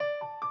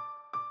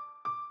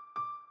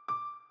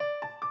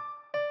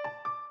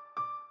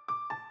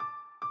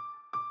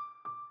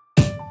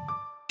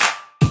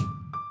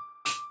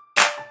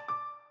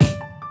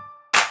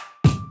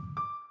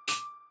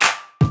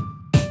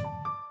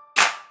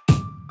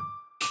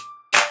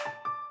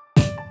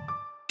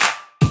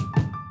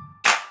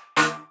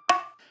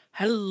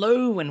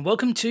Hello and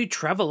welcome to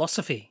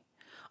Travelosophy.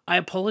 I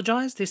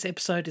apologise, this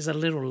episode is a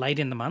little late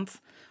in the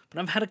month, but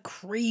I've had a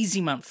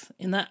crazy month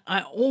in that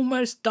I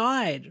almost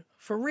died.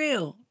 For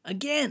real,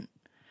 again.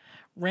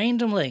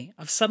 Randomly,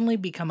 I've suddenly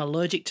become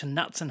allergic to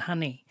nuts and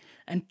honey,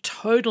 and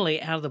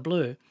totally out of the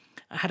blue,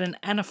 I had an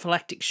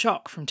anaphylactic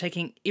shock from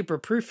taking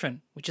ibuprofen,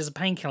 which is a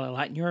painkiller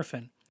like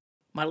Nurofen.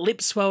 My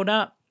lips swelled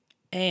up,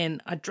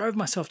 and I drove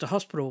myself to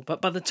hospital,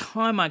 but by the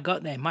time I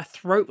got there, my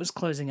throat was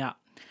closing up.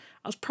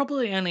 I was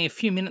probably only a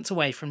few minutes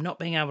away from not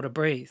being able to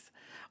breathe.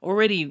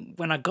 Already,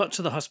 when I got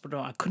to the hospital,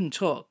 I couldn't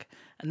talk,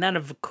 and that,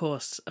 of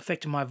course,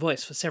 affected my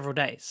voice for several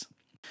days.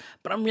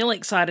 But I'm really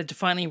excited to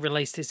finally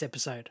release this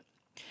episode.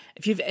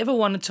 If you've ever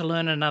wanted to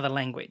learn another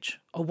language,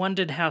 or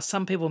wondered how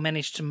some people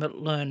manage to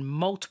learn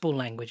multiple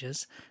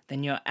languages,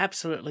 then you're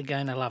absolutely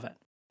going to love it.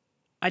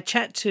 I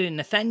chat to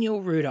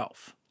Nathaniel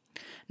Rudolph.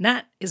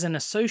 Nat is an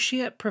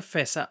Associate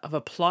Professor of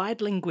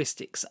Applied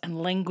Linguistics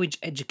and Language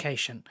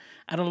Education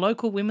at a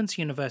local women's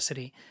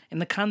university in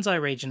the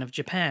Kansai region of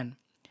Japan.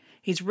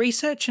 His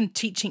research and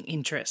teaching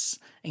interests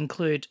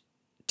include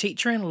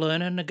teacher and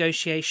learner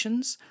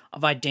negotiations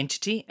of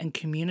identity and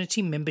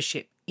community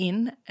membership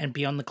in and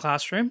beyond the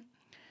classroom,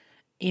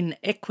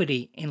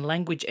 inequity in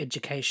language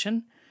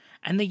education,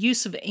 and the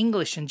use of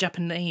English and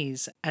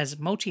Japanese as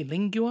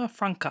multilingua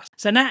franca.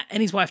 So Nat and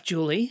his wife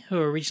Julie, who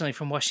are originally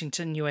from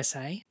Washington,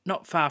 USA,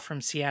 not far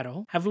from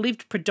Seattle, have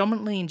lived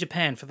predominantly in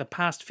Japan for the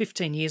past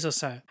 15 years or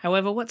so.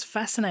 However, what's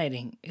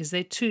fascinating is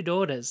their two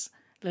daughters,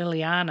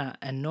 Liliana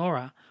and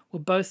Nora, were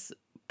both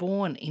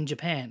born in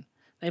Japan.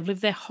 They've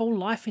lived their whole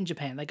life in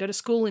Japan. They go to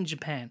school in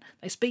Japan.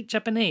 They speak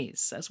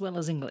Japanese as well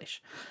as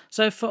English.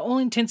 So for all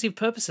intensive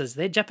purposes,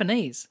 they're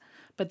Japanese,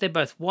 but they're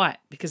both white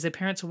because their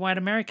parents are white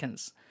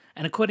Americans.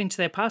 And according to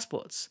their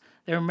passports,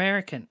 they're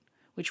American,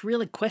 which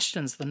really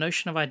questions the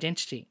notion of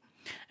identity.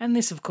 And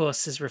this, of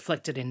course, is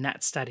reflected in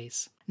Nat's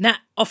studies. Nat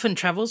often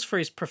travels for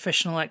his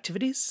professional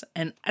activities,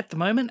 and at the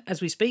moment,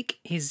 as we speak,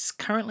 he's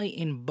currently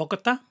in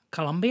Bogota,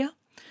 Colombia,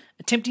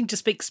 attempting to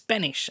speak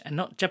Spanish and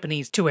not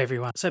Japanese to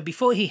everyone. So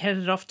before he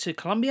headed off to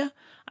Colombia,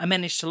 I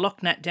managed to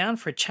lock Nat down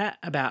for a chat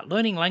about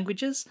learning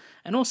languages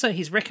and also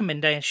his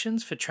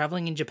recommendations for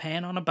travelling in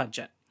Japan on a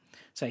budget.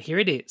 So here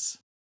it is.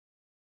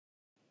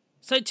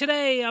 So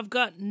today I've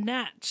got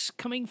Nat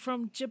coming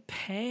from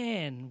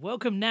Japan.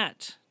 Welcome,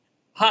 Nat.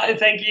 Hi,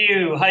 thank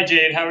you. Hi,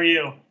 Jade. How are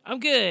you?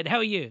 I'm good. How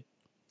are you?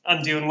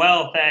 I'm doing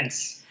well,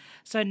 thanks.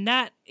 So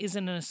Nat is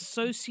an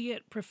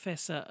Associate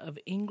Professor of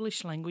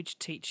English Language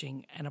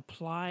Teaching and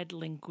Applied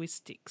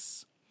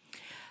Linguistics.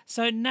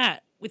 So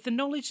Nat, with the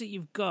knowledge that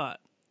you've got,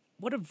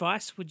 what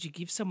advice would you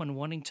give someone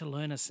wanting to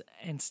learn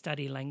and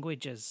study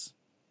languages?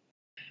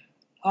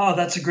 Oh,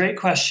 that's a great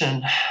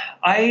question.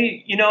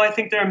 I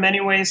think there are many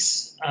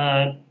ways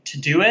to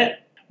do it.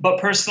 But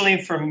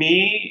personally, for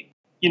me,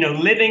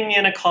 living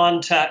in a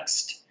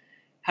context,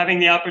 having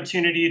the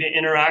opportunity to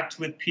interact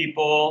with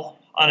people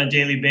on a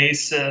daily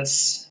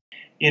basis,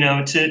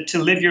 to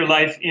live your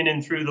life in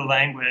and through the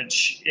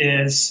language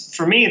is,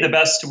 for me, the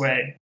best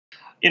way.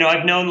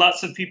 I've known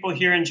lots of people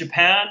here in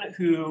Japan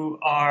who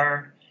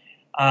are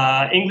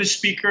English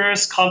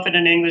speakers,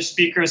 confident English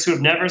speakers who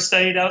have never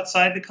studied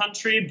outside the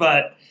country,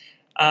 but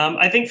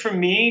I think for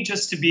me,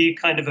 just to be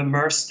kind of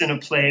immersed in a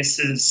place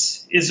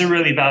is a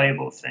really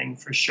valuable thing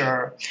for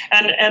sure.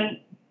 And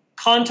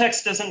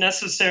context doesn't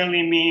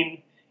necessarily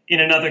mean in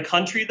another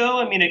country, though.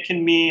 I mean, it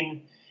can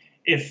mean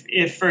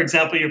if for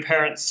example, your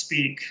parents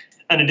speak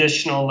an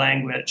additional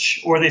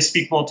language, or they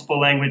speak multiple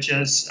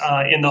languages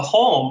in the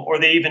home, or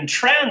they even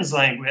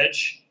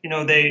translanguage.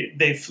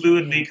 They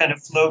fluidly kind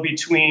of flow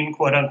between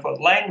quote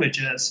unquote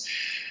languages.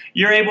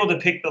 You're able to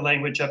pick the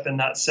language up in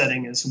that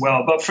setting as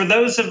well. But for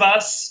those of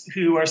us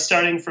who are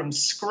starting from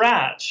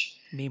scratch,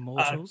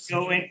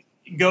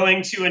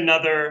 going to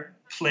another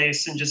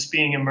place and just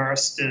being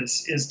immersed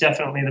is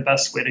definitely the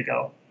best way to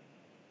go.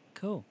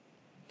 Cool.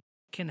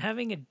 Can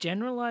having a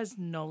generalized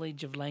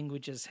knowledge of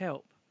languages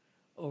help?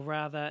 Or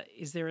rather,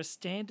 is there a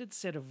standard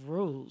set of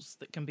rules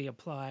that can be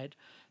applied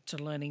to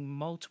learning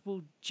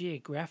multiple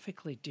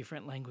geographically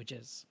different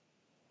languages?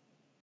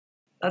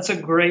 That's a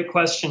great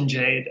question,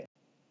 Jade.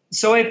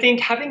 So I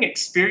think having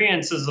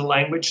experience as a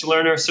language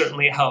learner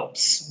certainly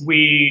helps.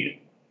 We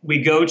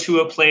go to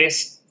a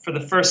place for the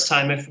first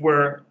time if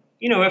we're,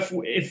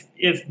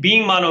 if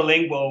being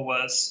monolingual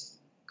was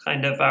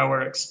kind of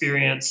our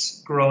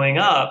experience growing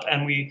up,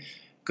 and we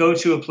go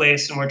to a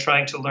place and we're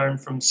trying to learn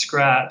from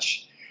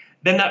scratch,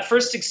 then that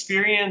first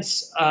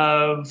experience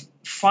of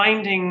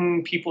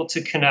finding people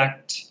to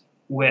connect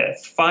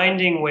with,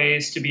 finding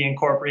ways to be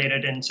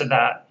incorporated into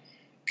that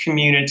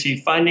community,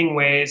 finding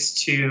ways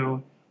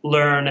to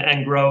learn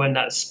and grow in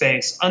that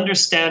space,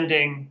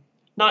 understanding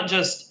not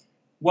just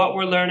what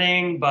we're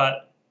learning,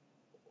 but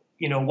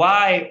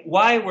why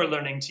we're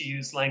learning to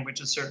use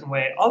language a certain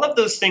way. All of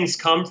those things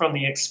come from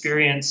the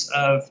experience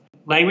of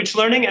language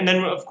learning, and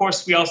then of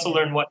course we also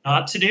learn what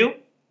not to do,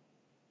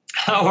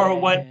 or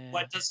what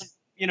doesn't,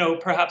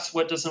 perhaps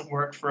what doesn't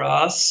work for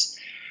us.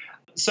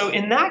 So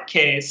in that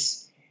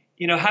case,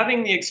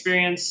 having the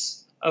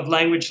experience of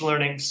language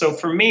learning. So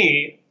for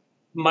me,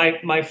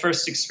 my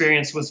first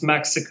experience was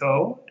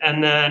Mexico.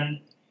 And then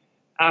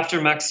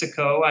after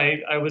Mexico,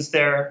 I was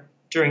there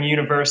during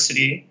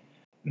university.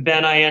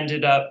 Then I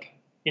ended up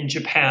in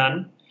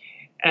Japan.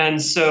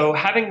 And so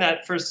having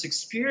that first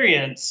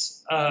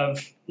experience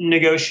of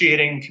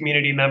negotiating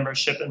community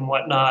membership and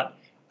whatnot,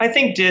 I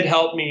think did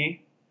help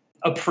me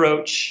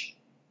approach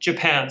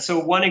Japan. So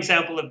one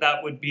example of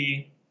that would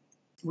be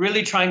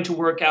really trying to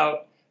work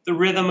out the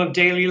rhythm of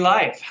daily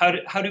life.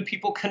 How do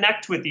people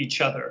connect with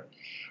each other?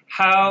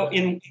 How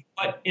in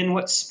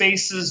what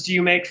spaces do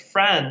you make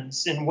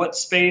friends? In what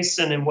space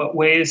and in what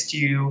ways do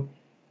you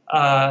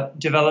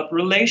develop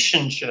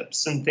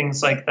relationships and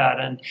things like that?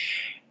 And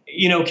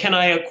can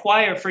I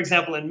acquire, for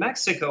example, in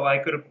Mexico, I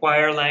could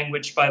acquire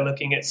language by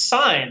looking at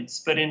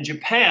signs, but in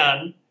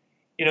Japan,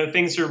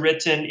 things are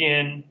written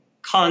in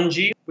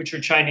kanji, which are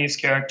Chinese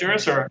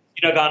characters, or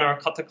hiragana or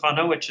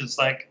katakana, which is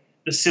like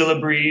the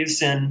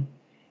syllabaries in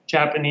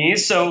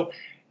Japanese. So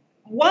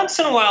once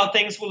in a while,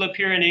 things will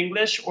appear in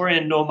English or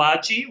in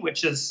romaji,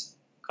 which is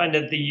kind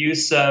of the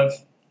use of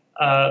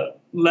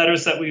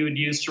letters that we would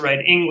use to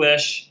write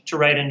English to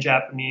write in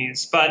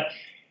Japanese. But,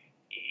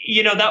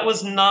 that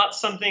was not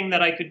something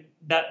that I could,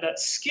 that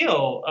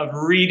skill of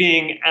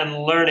reading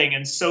and learning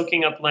and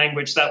soaking up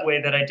language that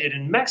way that I did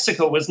in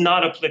Mexico was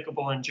not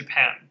applicable in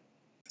Japan.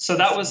 So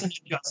that was an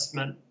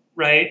adjustment,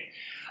 right?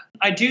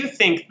 I do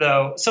think,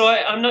 though, so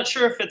I'm not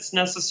sure if it's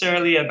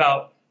necessarily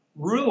about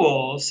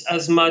rules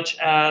as much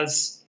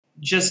as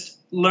just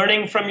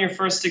learning from your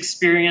first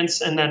experience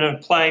and then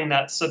applying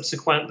that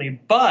subsequently.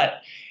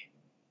 But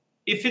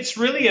if it's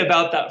really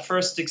about that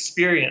first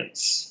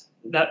experience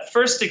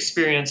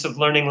of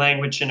learning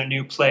language in a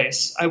new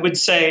place, I would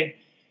say,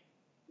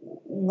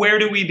 where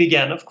do we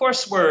begin? Of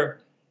course, we're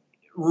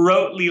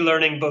rotely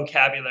learning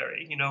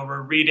vocabulary.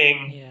 We're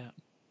reading. Yeah.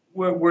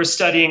 We're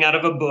studying out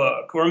of a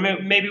book, or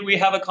maybe we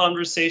have a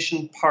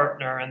conversation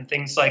partner and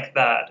things like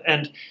that.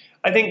 And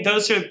I think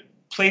those are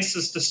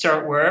places to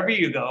start wherever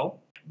you go.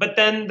 But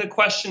then the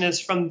question is,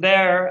 from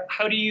there,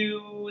 how do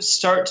you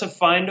start to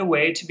find a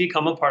way to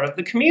become a part of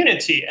the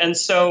community? And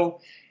so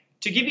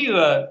to give you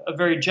a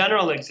very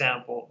general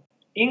example,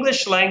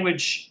 English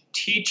language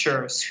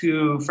teachers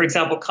who, for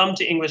example, come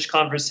to English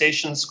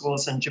conversation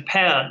schools in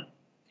Japan,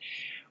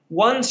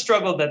 one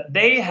struggle that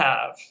they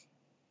have,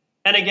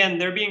 and again,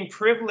 they're being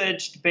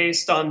privileged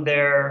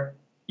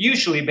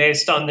usually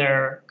based on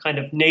their kind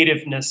of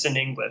nativeness in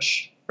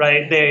English,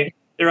 right?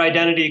 Their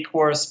identity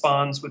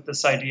corresponds with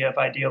this idea of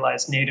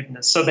idealized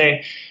nativeness. So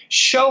they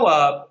show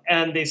up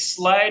and they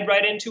slide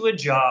right into a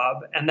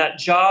job, and that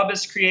job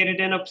is created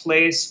in a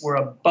place where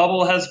a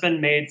bubble has been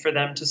made for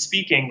them to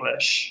speak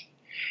English.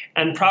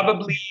 And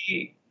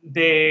probably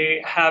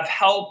they have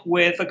help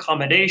with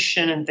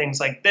accommodation and things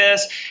like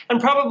this. And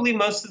probably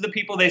most of the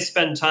people they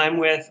spend time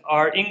with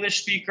are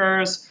English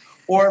speakers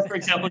or, for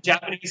example,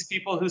 Japanese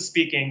people who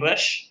speak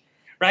English,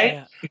 right?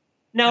 Yeah,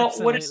 now,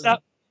 absolutely.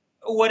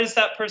 What is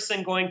that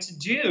person going to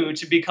do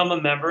to become a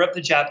member of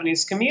the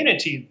Japanese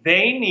community?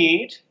 They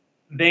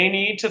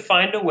need to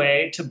find a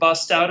way to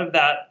bust out of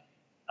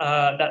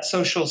that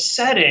social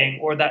setting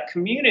or that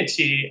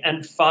community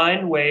and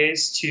find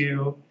ways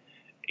to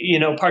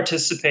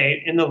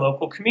participate in the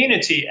local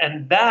community.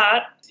 And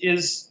that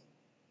is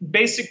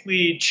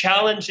basically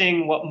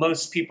challenging what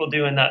most people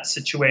do in that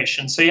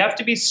situation. So you have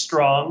to be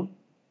strong.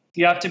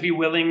 You have to be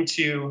willing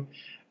to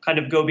kind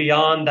of go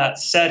beyond that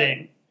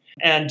setting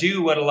and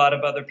do what a lot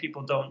of other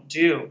people don't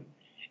do.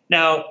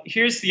 Now,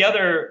 here's the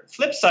other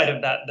flip side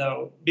of that,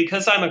 though.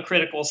 Because I'm a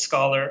critical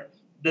scholar,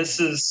 this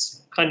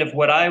is kind of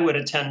what I would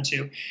attend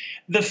to.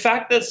 The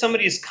fact that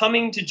somebody is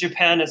coming to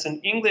Japan as an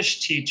English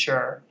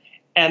teacher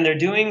and they're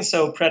doing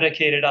so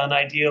predicated on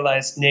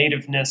idealized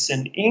nativeness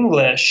in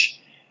English,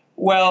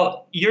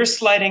 well, you're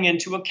sliding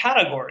into a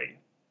category.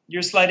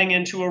 You're sliding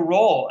into a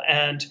role,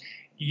 and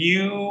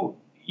you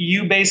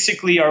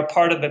basically are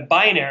part of a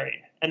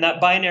binary. And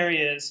that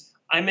binary is,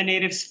 I'm a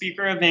native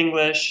speaker of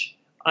English.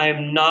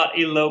 I'm not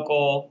a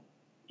local,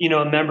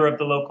 a member of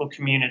the local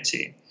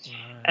community.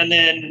 Right. And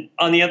then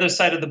on the other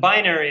side of the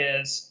binary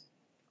is,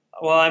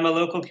 well, I'm a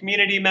local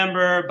community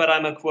member, but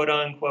I'm a quote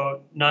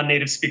unquote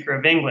non-native speaker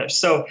of English.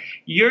 So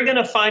you're going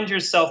to find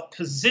yourself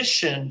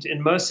positioned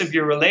in most of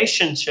your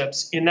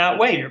relationships in that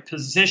way. You're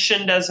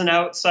positioned as an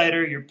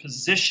outsider. You're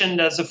positioned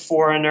as a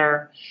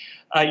foreigner.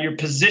 You're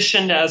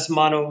positioned as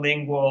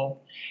monolingual.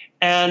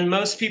 And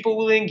most people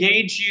will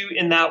engage you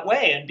in that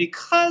way. And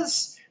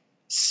because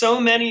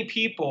so many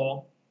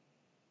people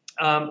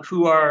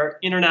who are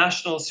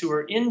internationals who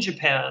are in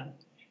Japan,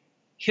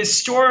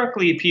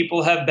 historically,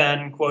 people have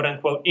been, quote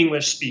unquote,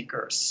 English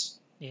speakers,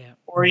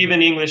 or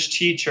even English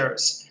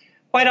teachers.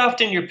 Quite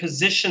often you're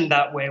positioned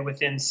that way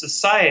within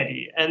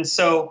society. And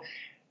so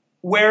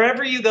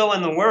wherever you go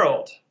in the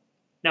world,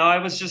 now I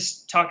was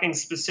just talking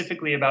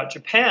specifically about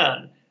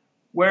Japan,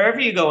 wherever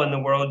you go in the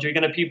world, you're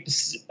going to be,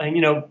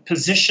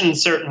 positioned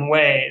certain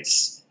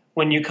ways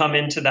when you come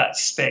into that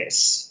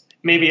space.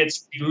 Maybe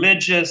it's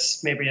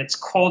religious, maybe it's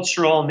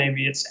cultural,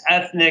 maybe it's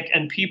ethnic,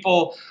 and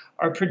people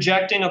are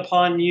projecting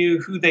upon you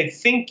who they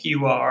think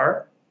you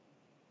are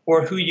or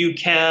who you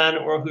can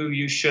or who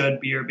you should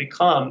be or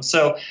become.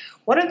 So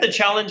one of the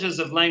challenges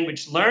of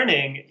language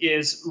learning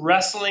is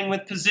wrestling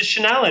with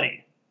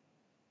positionality,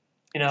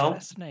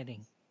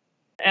 Fascinating.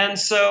 And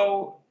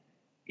so,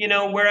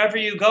 wherever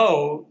you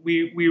go,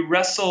 we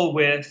wrestle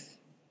with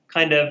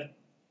kind of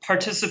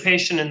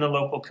participation in the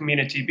local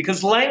community,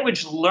 because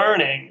language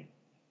learning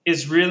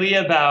is really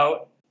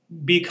about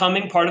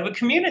becoming part of a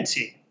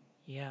community.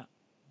 Yeah.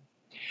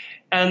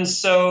 And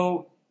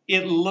so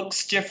it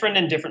looks different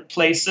in different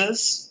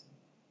places.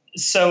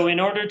 So in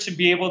order to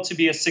be able to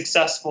be a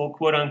successful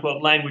quote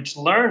unquote language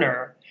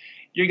learner,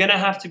 you're going to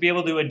have to be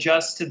able to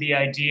adjust to the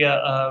idea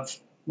of,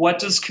 what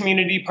does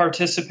community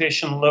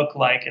participation look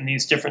like in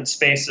these different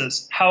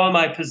spaces? How am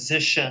I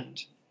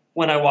positioned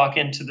when I walk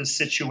into this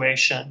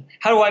situation?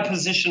 How do I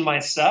position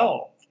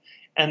myself?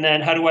 And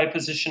then how do I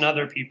position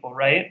other people,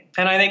 right?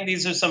 And I think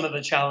these are some of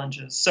the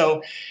challenges.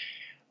 So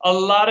a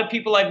lot of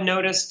people I've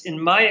noticed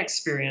in my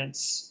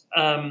experience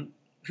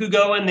who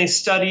go and they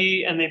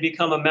study and they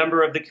become a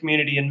member of the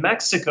community in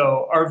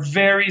Mexico are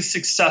very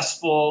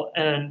successful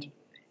and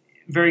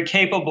very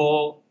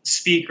capable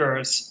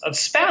speakers of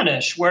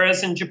Spanish,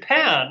 whereas in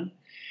Japan,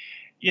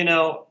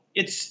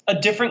 it's a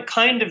different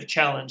kind of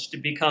challenge to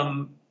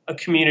become a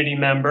community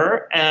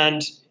member.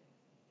 And,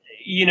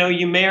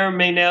 you may or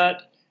may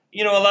not,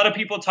 a lot of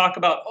people talk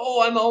about,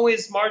 I'm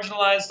always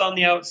marginalized on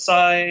the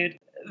outside.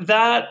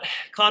 That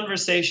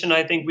conversation,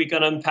 I think we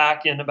can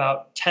unpack in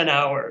about 10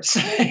 hours.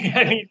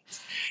 I mean,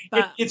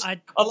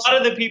 a lot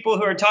of the people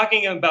who are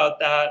talking about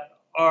that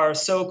are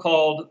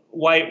so-called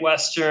white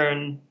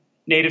Western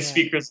native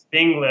speakers of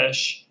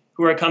English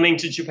who are coming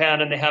to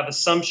Japan, and they have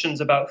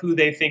assumptions about who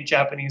they think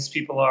Japanese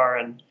people are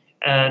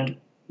and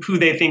who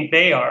they think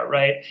they are,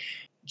 right?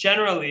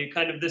 Generally,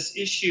 kind of this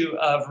issue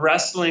of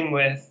wrestling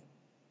with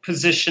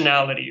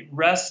positionality,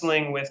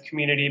 wrestling with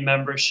community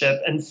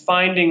membership, and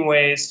finding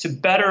ways to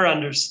better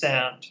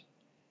understand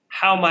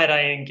how might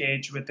I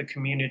engage with the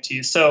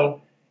community.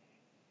 So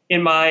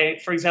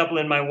for example,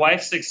 in my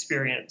wife's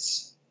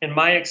experience,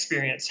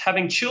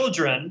 having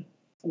children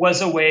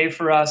was a way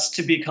for us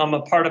to become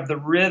a part of the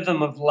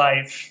rhythm of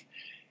life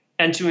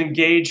and to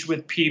engage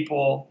with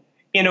people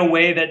in a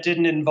way that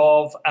didn't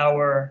involve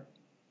our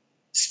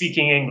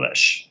speaking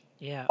English.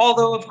 Yeah.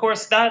 Although, of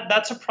course,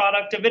 that's a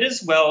product of it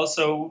as well.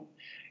 So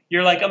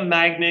you're like a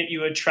magnet.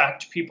 You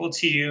attract people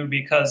to you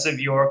because of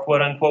your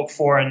quote unquote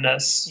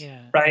foreignness,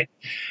 right?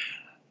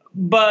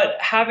 But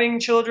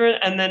having children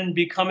and then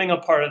becoming a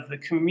part of the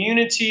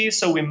community.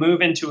 So we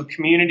move into a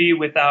community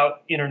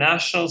without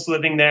internationals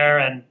living there,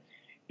 and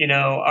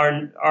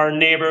our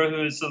neighbor,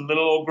 who's a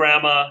little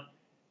grandma,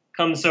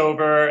 comes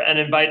over and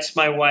invites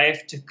my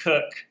wife to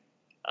cook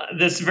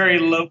this very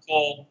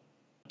local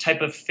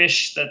type of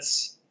fish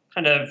that's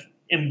kind of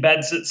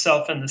embeds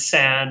itself in the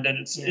sand. And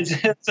it's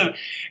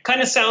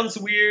kind of sounds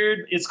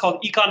weird. It's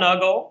called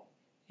ikanago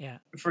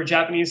for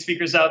Japanese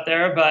speakers out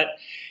there. But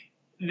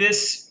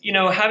this,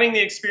 having the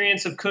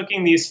experience of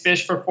cooking these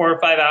fish for 4 or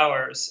 5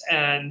 hours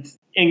and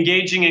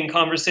engaging in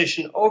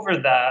conversation over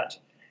that,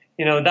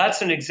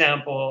 that's an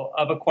example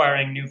of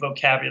acquiring new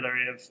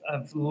vocabulary,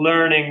 of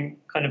learning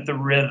kind of the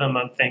rhythm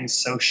of things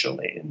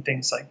socially and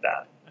things like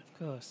that. Of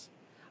course.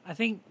 I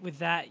think with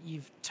that,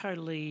 you've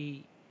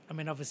totally,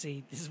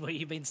 obviously this is what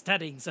you've been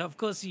studying, so of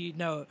course you've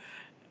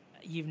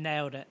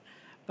nailed it.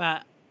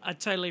 But I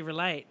totally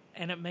relate,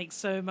 and it makes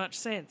so much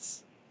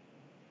sense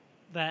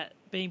that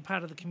being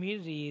part of the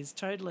community is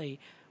totally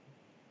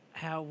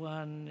how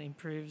one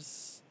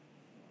improves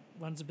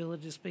one's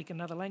ability to speak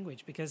another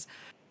language. Because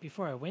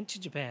before I went to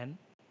Japan,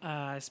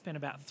 I spent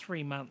about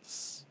 3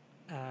 months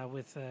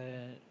with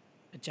a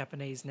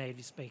Japanese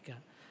native speaker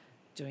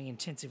doing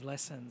intensive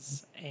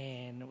lessons,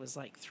 and it was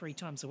like 3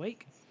 times a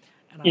week.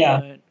 And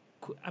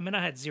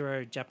I had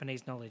zero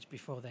Japanese knowledge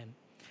before then.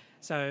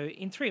 So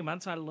in 3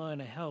 months, I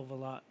learned a hell of a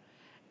lot.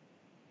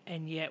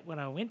 And yet when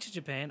I went to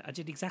Japan, I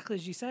did exactly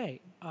as you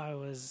say. I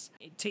was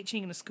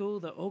teaching in a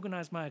school that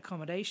organised my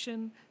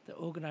accommodation, that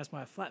organised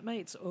my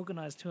flatmates,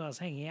 organised who I was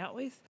hanging out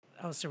with.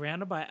 I was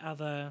surrounded by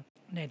other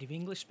native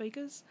English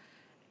speakers,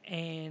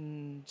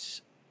 and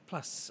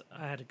plus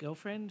I had a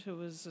girlfriend who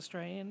was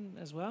Australian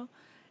as well.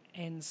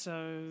 And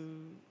so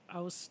I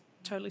was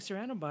totally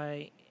surrounded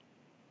by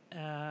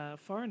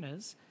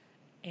foreigners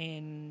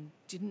and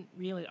didn't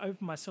really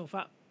open myself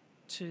up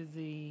to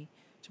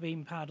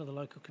being part of the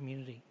local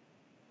community.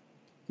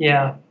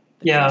 The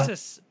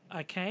closest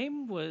I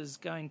came was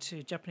going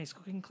to Japanese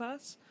cooking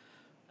class,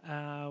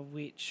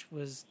 which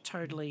was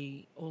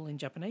totally all in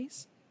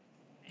Japanese.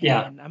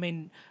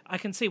 And I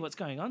can see what's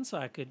going on, so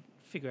I could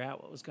figure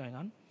out what was going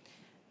on.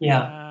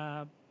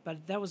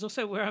 But that was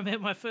also where I met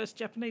my first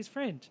Japanese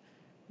friend.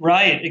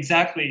 Right,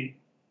 exactly,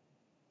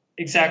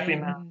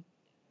 man.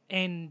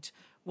 And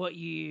what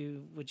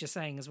you were just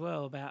saying as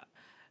well about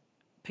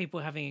people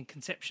having a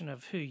conception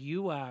of who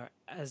you are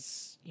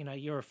as,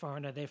 you're a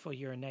foreigner, therefore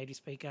you're a native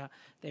speaker,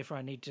 therefore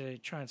I need to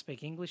try and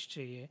speak English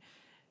to you.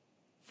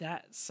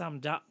 That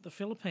summed up the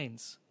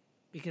Philippines,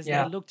 because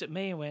they looked at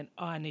me and went,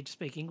 I need to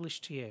speak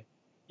English to you.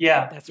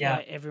 That's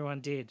why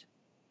everyone did.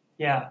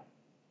 Yeah.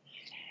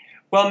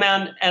 Well,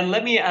 man, and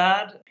let me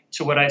add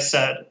to what I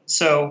said.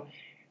 So,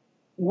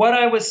 what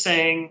I was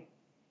saying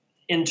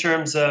in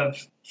terms of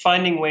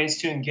finding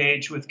ways to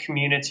engage with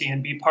community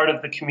and be part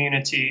of the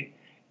community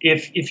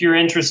if you're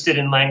interested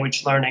in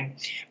language learning.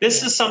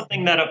 This is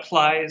something that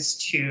applies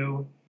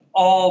to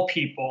all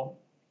people,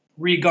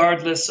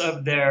 regardless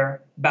of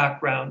their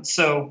background.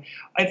 So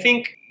I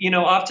think,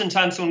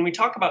 oftentimes when we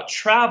talk about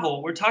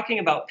travel, we're talking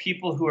about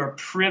people who are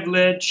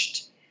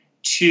privileged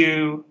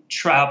to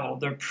travel.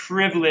 They're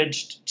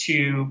privileged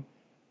to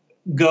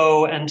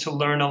go and to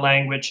learn a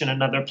language in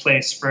another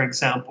place, for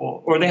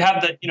example, or they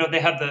have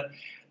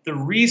the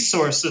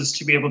resources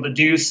to be able to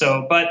do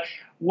so. But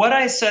what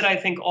I said, I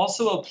think,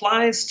 also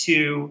applies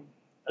to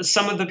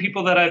some of the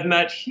people that I've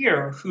met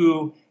here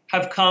who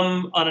have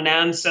come on an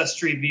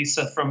ancestry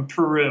visa from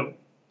Peru,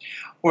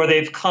 or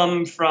they've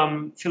come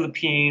from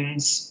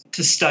Philippines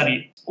to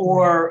study,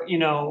 or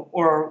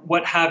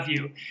what have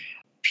you.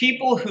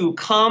 People who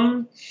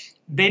come,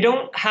 they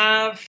don't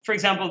have, for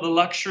example, the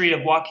luxury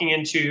of walking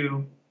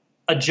into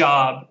a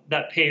job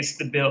that pays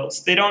the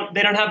bills. They don't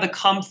have the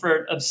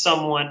comfort of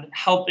someone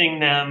helping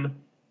them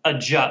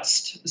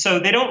adjust. So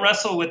they don't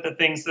wrestle with the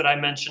things that I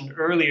mentioned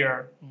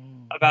earlier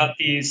about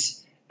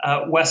these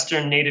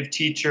Western native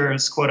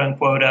teachers, quote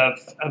unquote,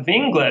 of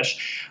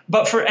English.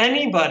 But for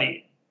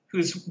anybody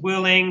who's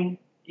willing,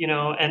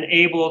 and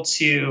able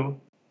to,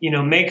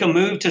 make a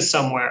move to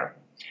somewhere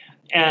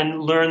and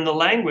learn the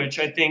language,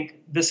 I think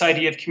this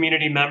idea of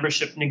community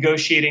membership,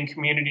 negotiating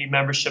community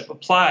membership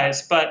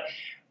applies. But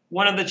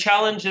one of the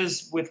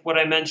challenges with what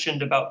I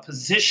mentioned about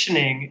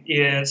positioning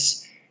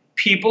is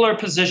people are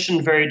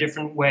positioned very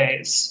different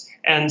ways.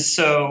 And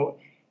so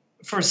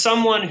for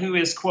someone who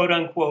is quote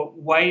unquote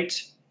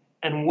white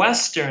and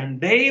Western,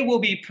 they will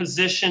be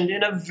positioned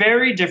in a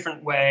very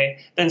different way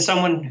than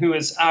someone who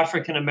is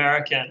African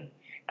American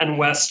and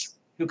West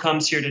who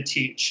comes here to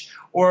teach.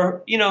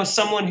 Or,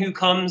 someone who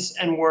comes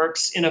and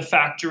works in a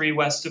factory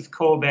west of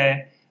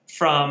Kobe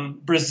from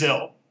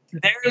Brazil.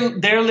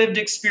 Their lived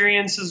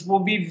experiences will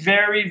be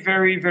very,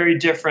 very, very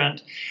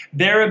different.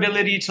 Their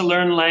ability to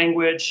learn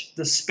language,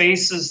 the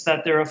spaces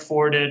that they're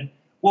afforded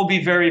will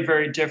be very,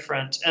 very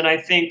different. And I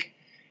think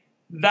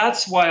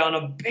that's why on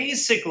a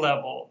basic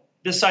level,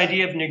 this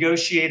idea of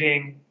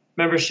negotiating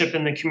membership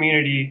in the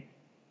community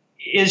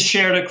is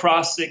shared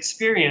across the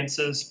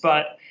experiences.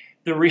 But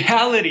the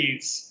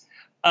realities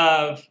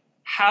of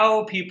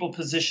how people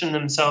position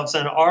themselves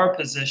and are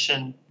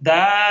positioned,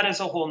 that is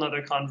a whole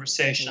nother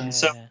conversation. Yeah.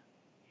 So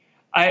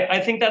I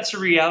think that's a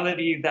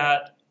reality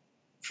that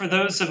for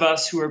those of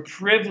us who are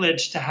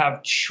privileged to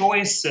have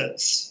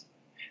choices,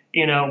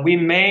 we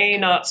may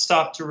not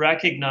stop to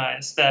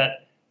recognize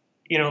that,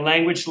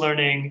 language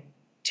learning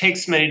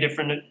takes many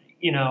different,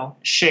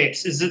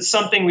 shapes. Is it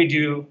something we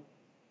do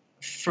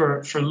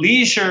for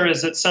leisure?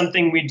 Is it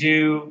something we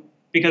do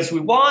because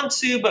we want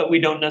to, but we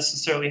don't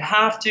necessarily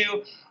have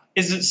to?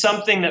 Is it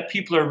something that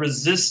people are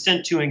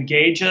resistant to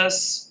engage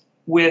us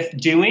with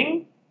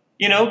doing?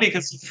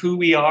 Because of who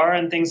we are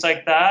and things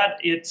like that.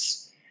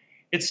 It's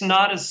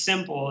not as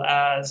simple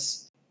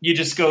as you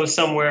just go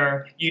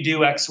somewhere, you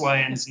do X, Y,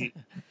 and Z.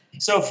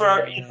 So for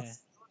our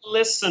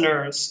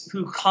listeners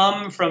who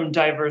come from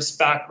diverse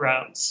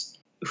backgrounds,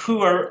 who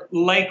are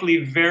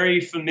likely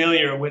very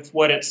familiar with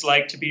what it's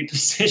like to be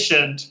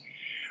positioned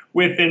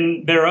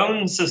within their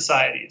own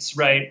societies,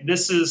 right?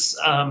 This is,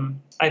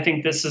 I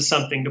think this is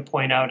something to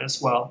point out as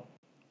well.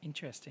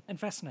 Interesting and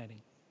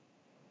fascinating.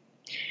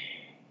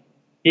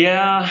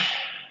 Yeah.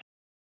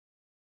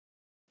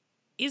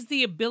 Is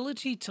the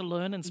ability to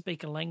learn and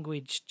speak a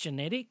language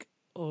genetic,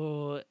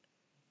 or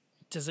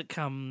does it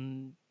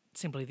come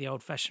simply the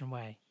old-fashioned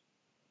way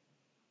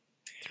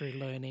through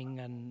learning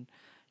and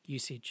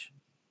usage?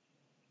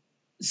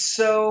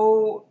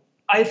 So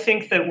I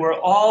think that we're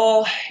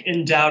all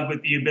endowed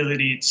with the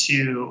ability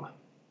to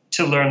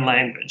learn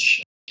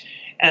language.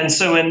 And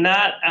so in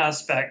that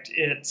aspect,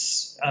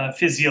 it's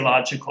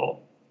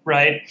physiological,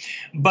 right?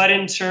 But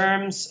in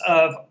terms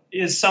of,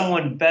 is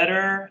someone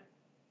better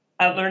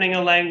at learning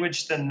a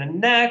language than the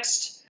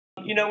next?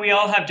 We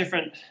all have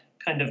different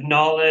kind of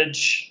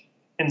knowledge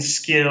and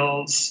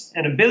skills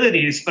and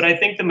abilities, but I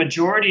think the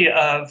majority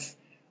of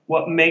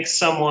what makes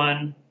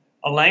someone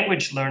a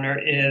language learner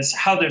is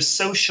how they're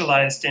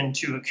socialized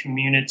into a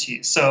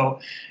community. So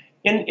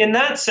in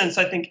that sense,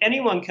 I think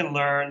anyone can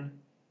learn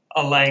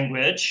a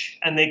language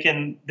and they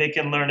can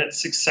learn it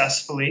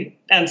successfully.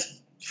 And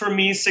for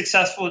me,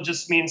 successful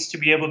just means to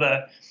be able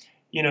to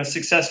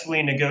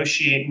successfully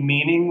negotiate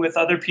meaning with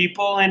other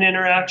people in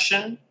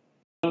interaction.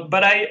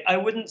 But I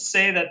wouldn't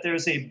say that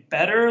there's a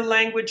better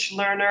language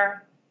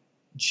learner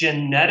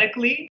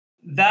genetically.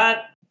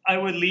 That I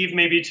would leave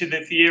maybe to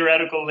the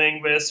theoretical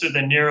linguists or the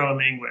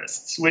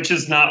neurolinguists, which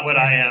is not what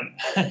I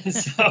am.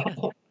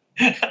 So,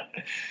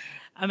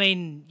 I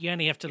mean, you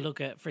only have to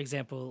look at, for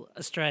example,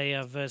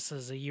 Australia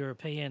versus a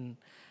European,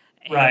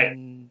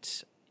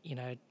 and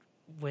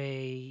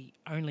we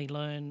only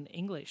learn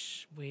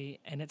English.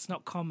 And it's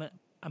not common.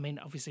 I mean,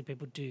 obviously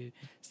people do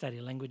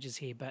study languages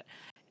here, but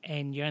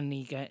and you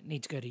only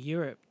need to go to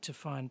Europe to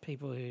find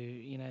people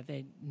who,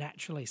 they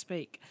naturally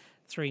speak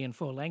 3 and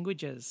 4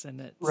 languages, and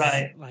it's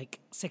Right. like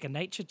second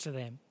nature to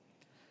them.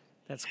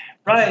 That's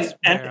I guess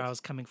Right. where I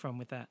was coming from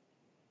with that.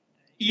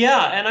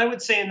 Yeah, and I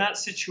would say in that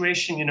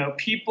situation,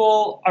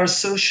 people are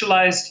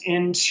socialized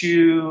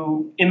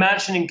into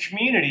imagining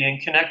community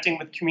and connecting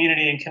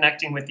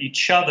with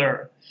each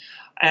other,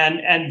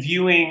 and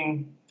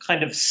viewing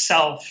kind of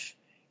self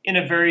in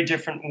a very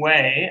different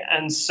way.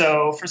 And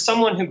so for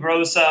someone who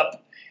grows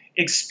up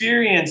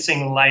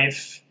experiencing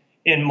life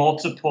in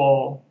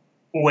multiple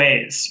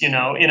ways, in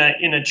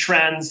a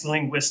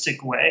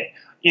translinguistic way,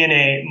 in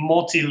a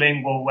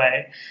multilingual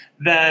way,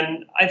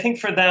 then I think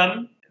for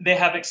them, they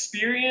have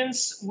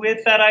experience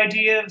with that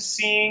idea of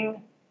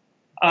seeing,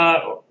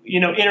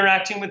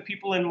 interacting with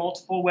people in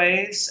multiple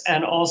ways,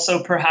 and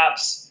also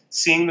perhaps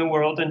seeing the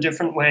world in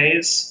different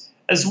ways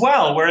as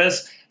well.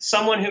 Whereas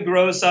someone who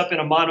grows up in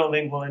a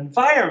monolingual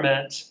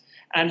environment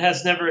and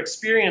has never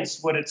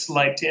experienced what it's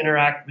like to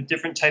interact with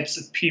different types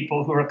of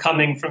people who are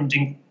coming from,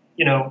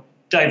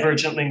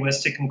 divergent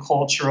linguistic and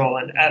cultural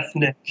and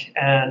ethnic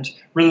and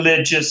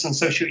religious and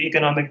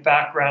socioeconomic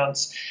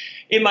backgrounds,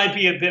 it might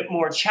be a bit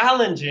more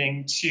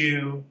challenging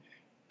to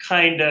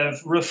kind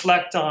of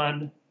reflect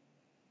on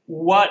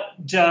what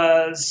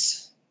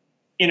does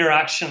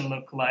interaction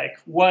look like,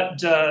 what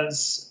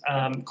does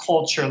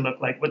culture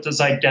look like, what does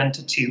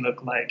identity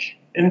look like,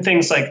 and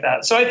things like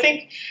that. So I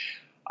think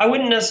I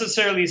wouldn't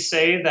necessarily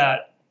say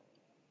that,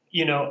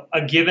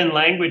 a given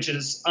language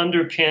is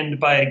underpinned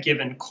by a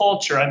given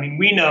culture. I mean,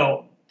 we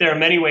know there are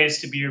many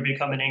ways to be or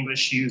become an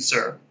English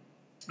user.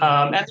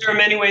 And there are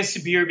many ways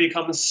to be or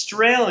become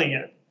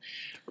Australian,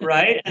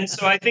 right? And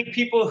so I think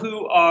people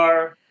who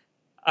are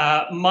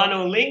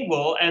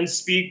monolingual and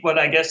speak what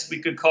I guess we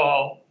could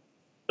call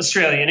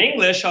Australian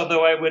English,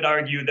 although I would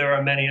argue there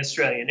are many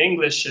Australian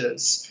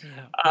Englishes,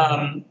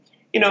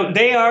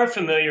 they are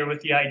familiar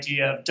with the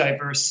idea of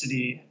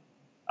diversity,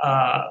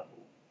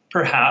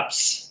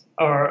 perhaps,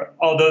 or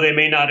although they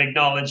may not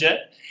acknowledge it,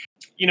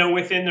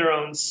 within their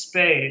own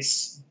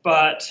space,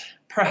 but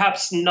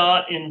perhaps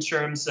not in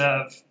terms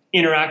of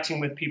interacting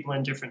with people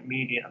in different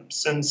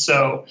mediums. And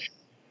so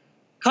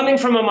coming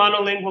from a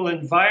monolingual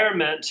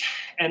environment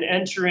and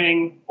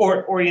entering,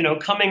 or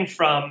coming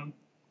from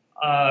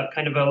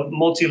kind of a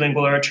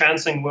multilingual or a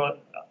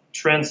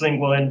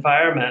translingual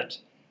environment,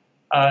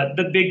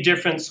 the big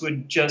difference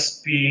would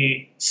just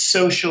be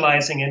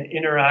socializing and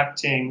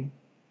interacting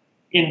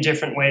in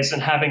different ways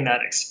and having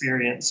that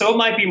experience. So it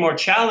might be more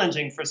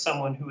challenging for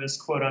someone who is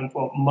quote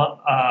unquote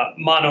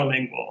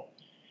monolingual,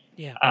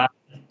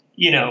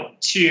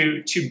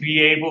 to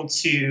be able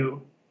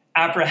to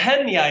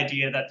apprehend the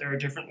idea that there are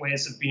different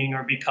ways of being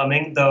or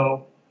becoming,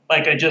 though,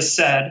 like I just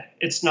said,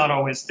 it's not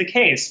always the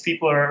case.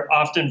 People are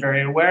often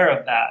very aware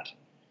of that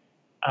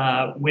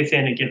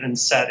within a given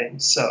setting.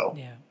 So,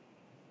 yeah.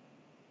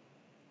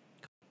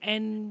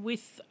 And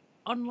with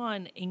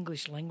online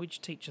English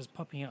language teachers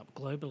popping up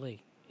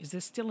globally, is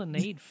there still a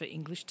need for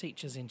English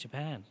teachers in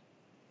Japan?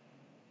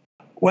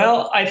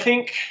 Well, I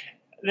think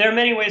there are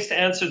many ways to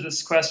answer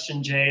this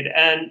question, Jade.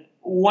 And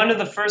one of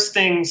the first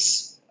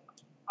things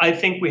I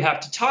think we have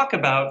to talk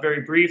about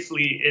very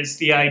briefly is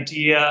the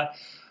idea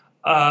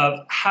of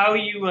how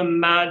you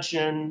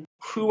imagine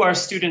who our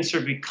students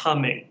are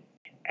becoming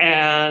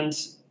and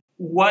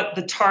what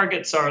the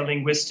targets are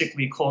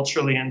linguistically,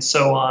 culturally, and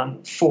so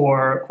on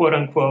for quote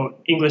unquote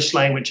English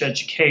language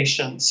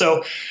education.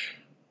 So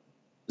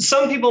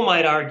some people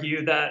might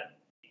argue that,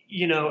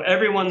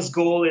 everyone's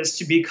goal is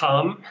to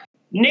become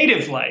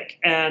native-like.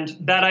 And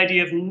that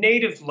idea of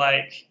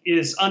native-like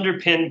is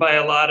underpinned by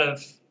a lot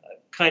of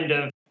kind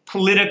of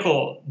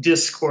political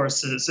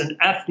discourses and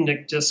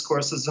ethnic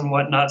discourses and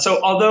whatnot.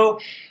 So although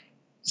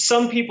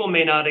some people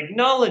may not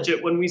acknowledge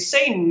it, when we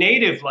say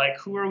native-like,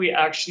 who are we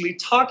actually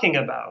talking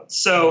about?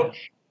 So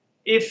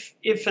if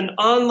an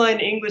online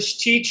English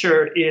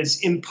teacher is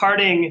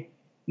imparting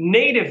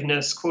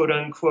nativeness, quote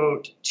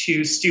unquote,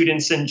 to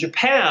students in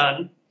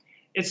Japan,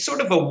 it's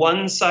sort of a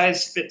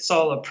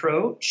one-size-fits-all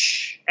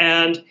approach.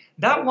 And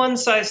that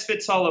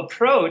one-size-fits-all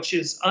approach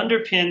is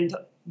underpinned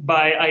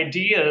by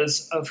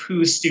ideas of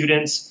who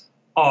students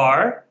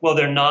are. Well,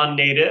 they're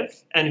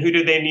non-native. And who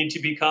do they need to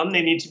become?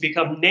 They need to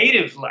become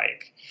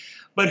native-like.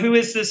 But who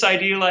is this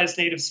idealized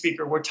native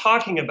speaker we're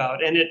talking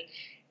about? And it,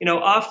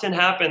 often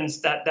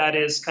happens that that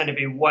is kind of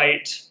a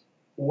white,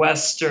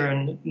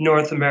 Western,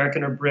 North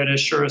American or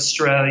British or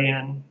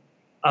Australian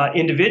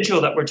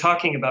individual that we're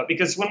talking about.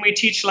 Because when we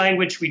teach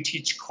language, we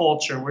teach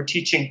culture. We're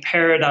teaching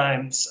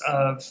paradigms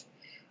of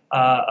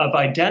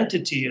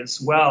identity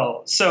as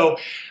well. So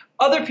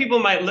other people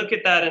might look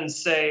at that and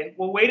say,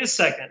 well, wait a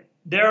second.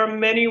 There are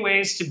many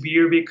ways to be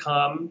or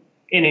become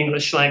an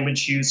English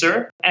language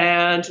user,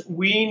 and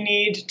we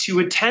need to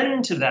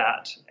attend to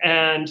that.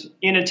 And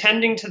in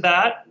attending to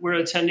that, we're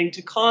attending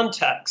to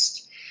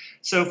context.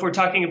 So if we're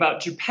talking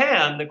about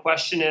Japan, the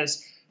question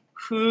is,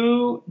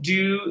 who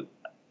do,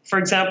 for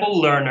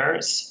example,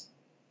 learners,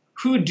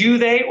 who do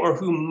they or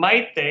who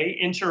might they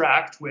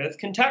interact with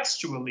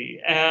contextually?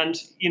 And,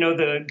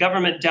 the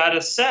government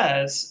data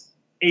says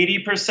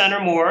 80%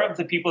 or more of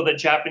the people that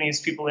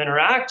Japanese people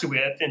interact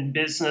with in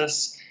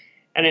business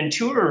and in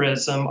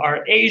tourism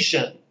are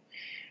Asian.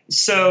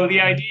 So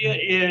the idea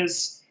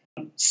is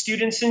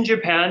students in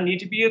Japan need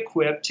to be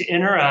equipped to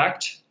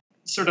interact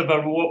sort of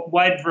a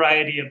wide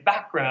variety of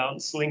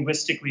backgrounds,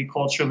 linguistically,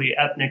 culturally,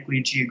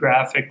 ethnically,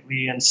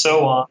 geographically, and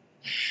so on.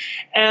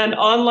 And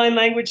online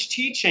language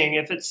teaching,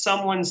 if it's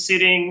someone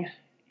sitting,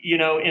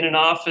 in an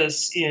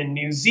office in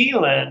New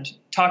Zealand,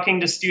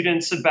 talking to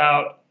students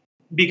about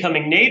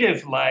becoming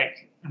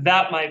native-like,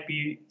 that might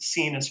be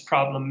seen as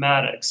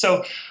problematic.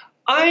 So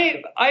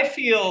I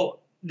feel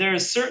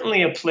there's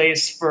certainly a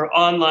place for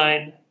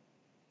online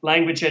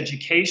language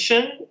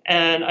education,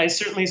 and I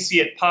certainly see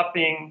it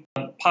popping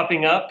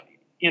up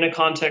in a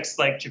context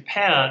like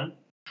Japan.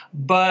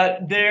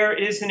 But there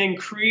is an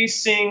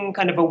increasing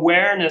kind of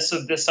awareness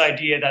of this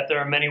idea that there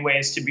are many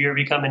ways to be or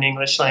become an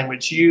English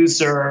language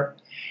user,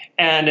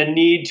 and a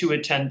need to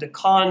attend to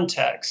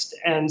context.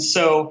 And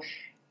so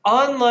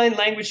online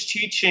language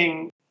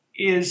teaching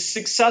is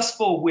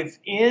successful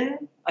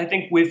within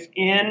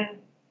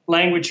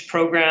language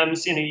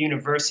programs in a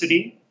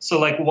university. So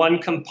like one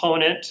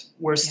component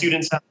where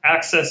students have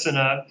access in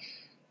a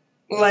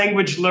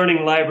language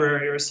learning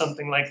library or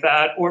something like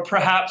that, or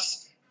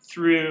perhaps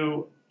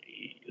through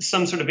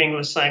some sort of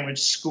English language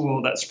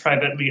school that's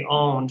privately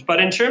owned. But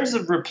in terms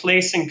of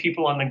replacing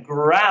people on the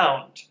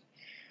ground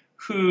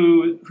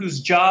whose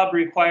job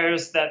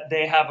requires that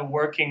they have a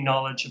working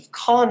knowledge of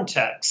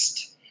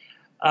context,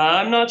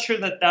 I'm not sure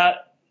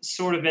that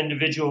sort of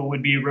individual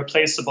would be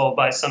replaceable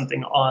by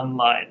something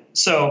online.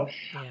 So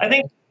I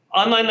think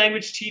online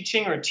language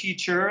teaching or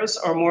teachers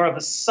are more of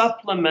a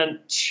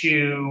supplement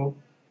to,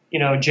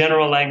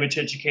 general language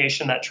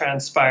education that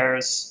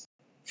transpires,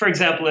 for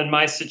example, in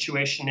my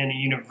situation in a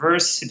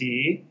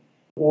university,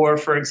 or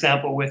for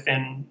example,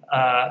 within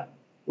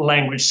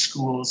language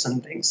schools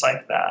and things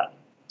like that.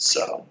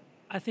 So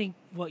I think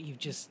what you've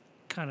just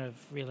kind of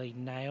really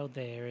nailed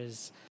there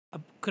is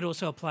could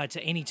also apply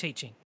to any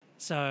teaching.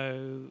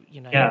 So,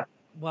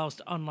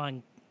 whilst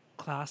online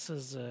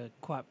classes are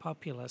quite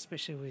popular,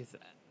 especially with,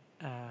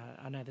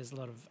 I know there's a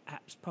lot of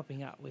apps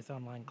popping up with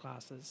online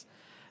classes,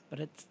 but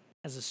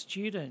as a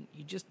student,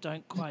 you just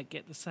don't quite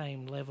get the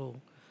same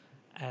level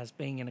as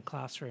being in a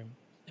classroom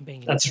and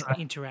being able to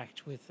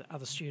interact with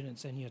other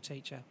students and your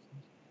teacher.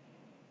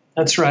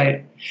 That's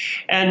right.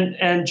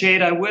 And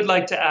Jade, I would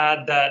like to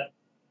add that,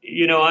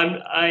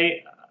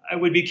 I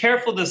would be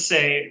careful to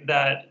say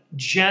that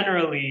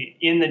generally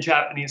in the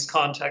Japanese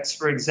context,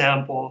 for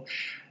example,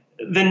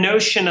 the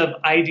notion of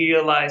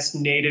idealized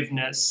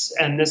nativeness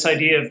and this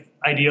idea of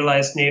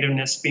idealized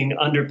nativeness being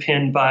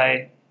underpinned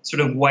by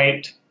sort of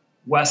white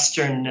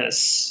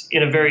Westernness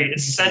in a very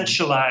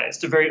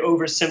essentialized, a very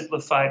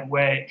oversimplified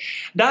way,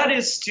 that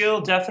is still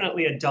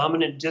definitely a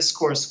dominant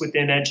discourse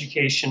within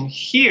education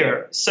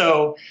here.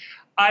 So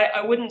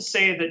I wouldn't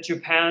say that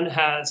Japan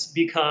has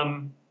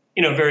become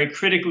very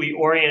critically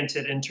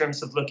oriented in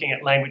terms of looking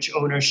at language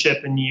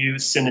ownership and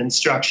use and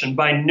instruction,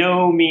 by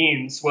no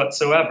means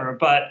whatsoever.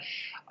 But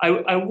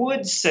I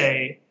would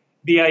say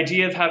the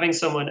idea of having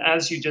someone,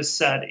 as you just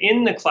said,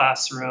 in the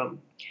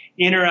classroom,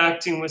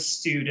 interacting with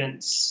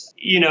students,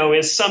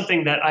 is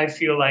something that I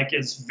feel like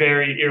is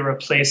very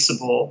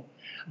irreplaceable,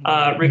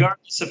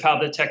 regardless of how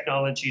the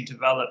technology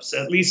develops,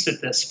 at least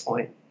at this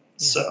point. Yeah.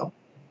 So.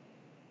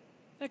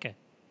 Okay.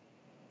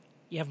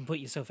 You haven't put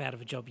yourself out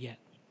of a job yet.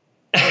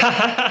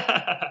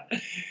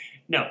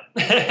 No.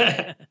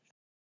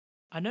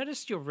 I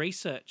noticed your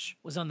research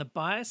was on the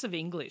bias of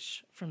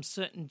English from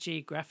certain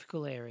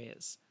geographical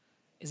areas.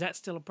 Is that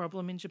still a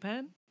problem in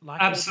Japan?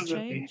 Absolutely.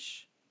 To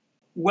change?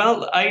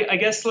 Well, I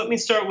guess let me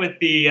start with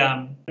the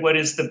what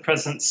is the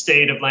present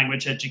state of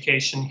language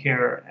education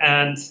here.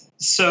 And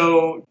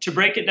so to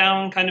break it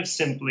down kind of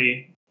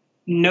simply,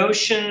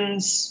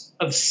 notions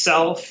of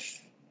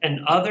self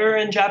and other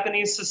in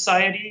Japanese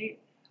society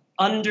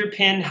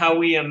underpin how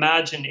we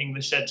imagine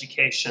English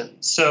education.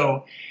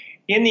 So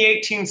in the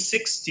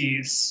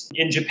 1860s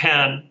in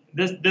Japan,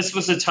 this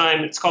was a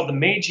time, it's called the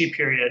Meiji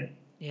period,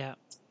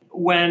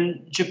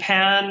 when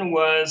Japan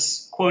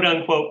was, quote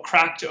unquote,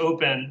 cracked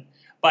open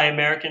by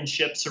American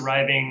ships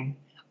arriving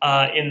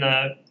in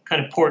the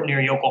kind of port near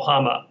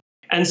Yokohama.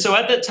 And so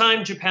at that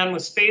time, Japan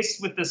was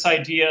faced with this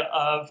idea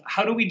of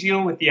how do we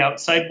deal with the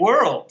outside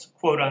world,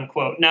 quote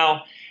unquote.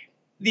 Now,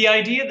 the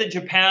idea that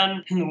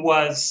Japan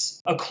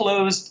was a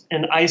closed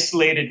and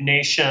isolated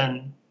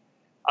nation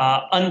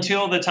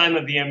until the time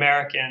of the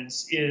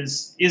Americans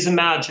is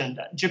imagined.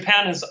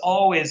 Japan has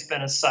always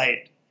been a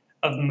site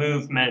of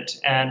movement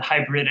and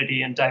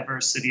hybridity and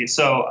diversity.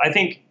 So I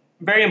think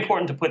very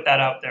important to put that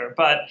out there.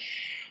 But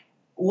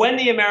when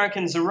the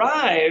Americans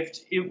arrived,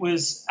 it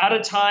was at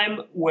a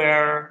time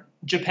where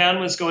Japan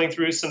was going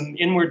through some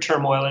inward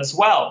turmoil as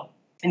well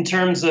in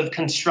terms of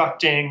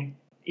constructing,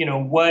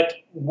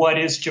 what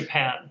is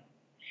Japan?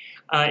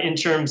 in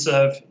terms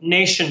of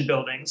nation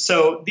building.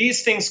 So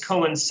these things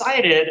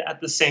coincided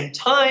at the same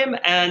time,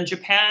 and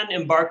Japan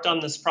embarked on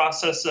this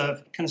process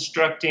of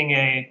constructing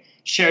a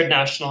shared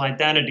national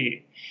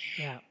identity.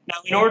 Yeah. Now,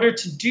 in order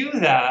to do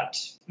that,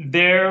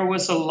 there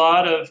was a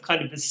lot of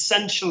kind of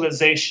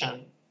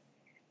essentialization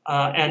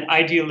and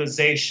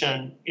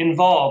idealization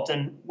involved.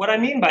 And what I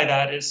mean by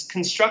that is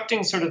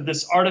constructing sort of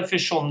this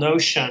artificial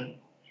notion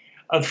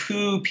of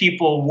who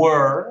people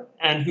were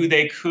and who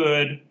they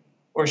could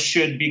or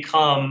should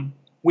become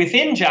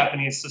within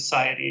Japanese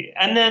society,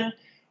 and then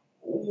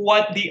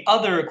what the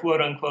other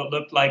quote unquote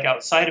looked like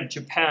outside of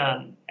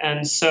Japan.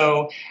 And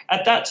so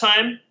at that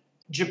time,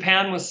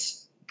 Japan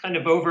was kind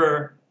of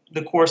over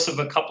the course of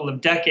a couple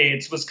of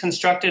decades was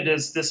constructed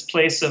as this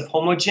place of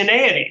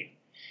homogeneity,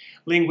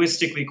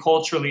 linguistically,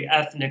 culturally,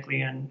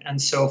 ethnically,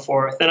 and so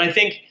forth. And I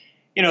think,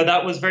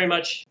 that was very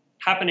much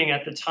happening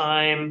at the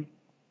time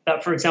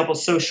that, for example,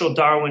 social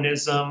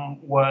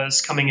Darwinism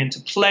was coming into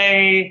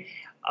play,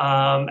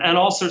 and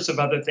all sorts of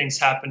other things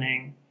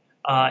happening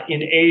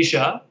in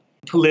Asia,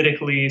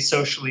 politically,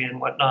 socially, and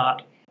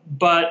whatnot.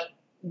 But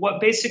what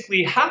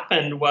basically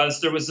happened was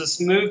there was this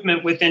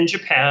movement within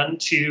Japan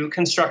to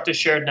construct a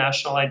shared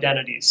national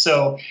identity.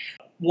 So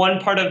one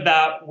part of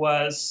that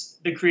was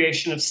the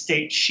creation of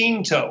state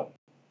Shinto,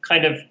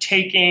 kind of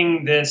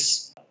taking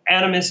this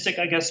animistic,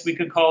 I guess we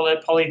could call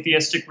it,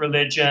 polytheistic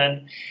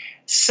religion,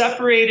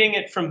 separating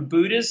it from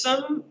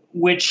Buddhism,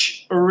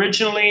 which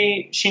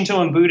originally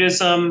Shinto and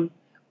Buddhism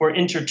were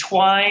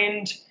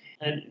intertwined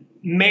and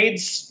made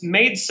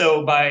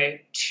so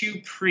by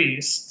two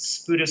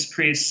priests, Buddhist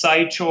priests,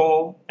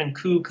 Saicho and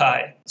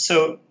Kukai.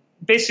 So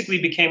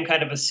basically became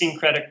kind of a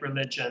syncretic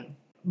religion.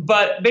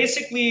 But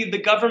basically the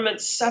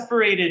government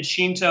separated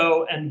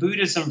Shinto and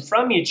Buddhism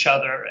from each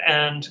other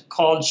and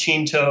called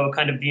Shinto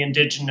kind of the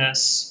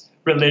indigenous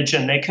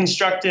religion. They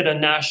constructed a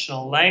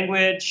national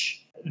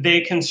language.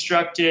 They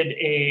constructed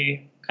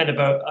a kind of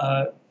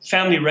a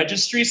family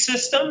registry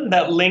system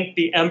that linked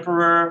the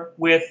emperor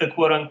with the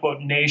quote-unquote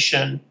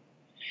nation.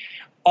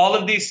 All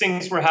of these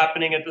things were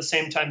happening at the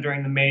same time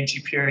during the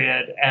Meiji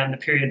period and the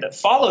period that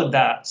followed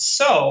that.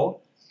 So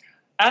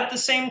at the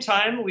same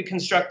time, we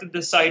constructed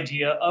this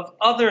idea of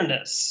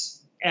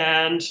otherness.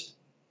 And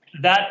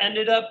that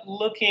ended up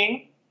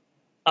looking,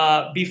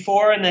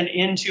 before and then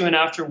into and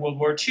after World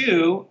War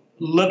II,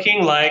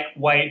 looking like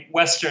white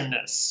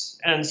Westernness.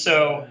 And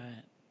so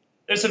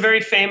there's a very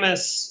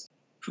famous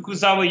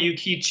Fukuzawa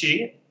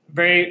Yukichi,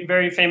 very,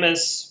 very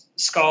famous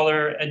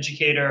scholar,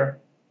 educator,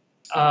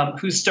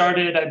 who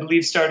started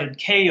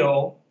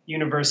Keio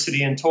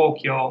University in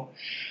Tokyo.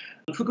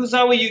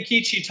 Fukuzawa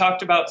Yukichi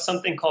talked about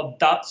something called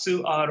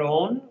Datsu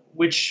Aron,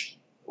 which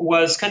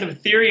was kind of a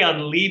theory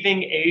on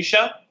leaving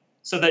Asia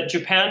so that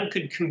Japan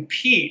could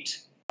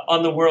compete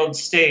on the world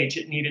stage.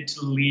 It needed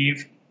to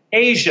leave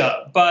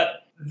Asia.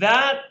 But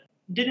that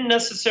didn't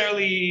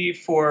necessarily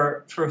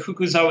for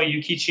Fukuzawa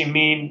Yukichi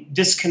mean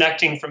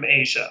disconnecting from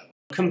Asia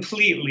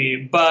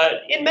completely.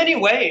 But in many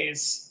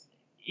ways,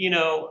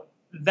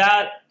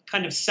 that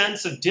kind of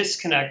sense of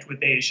disconnect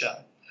with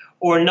Asia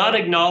or not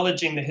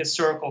acknowledging the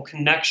historical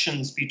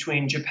connections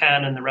between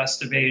Japan and the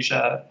rest of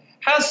Asia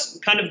has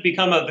kind of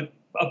become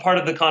a part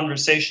of the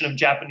conversation of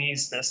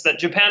Japaneseness, that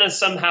Japan is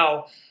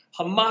somehow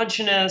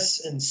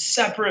homogenous and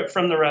separate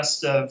from the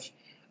rest of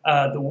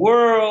the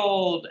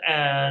world.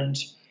 And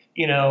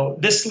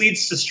this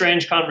leads to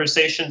strange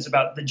conversations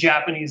about the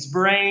Japanese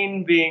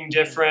brain being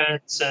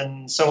different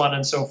and so on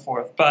and so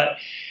forth. But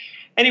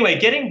anyway,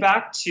 getting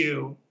back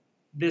to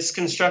this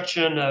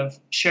construction of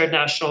shared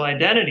national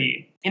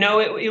identity,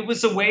 it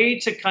was a way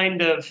to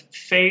kind of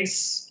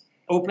face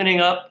opening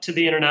up to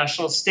the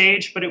international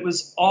stage, but it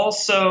was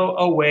also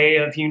a way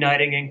of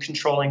uniting and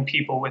controlling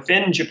people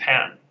within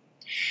Japan.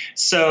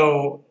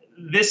 So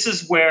this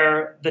is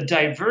where the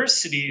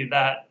diversity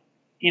that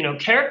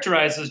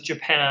characterizes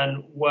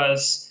Japan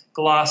was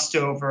glossed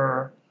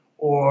over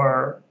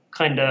or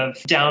kind of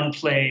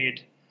downplayed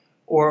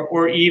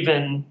or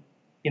even,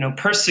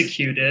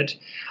 persecuted.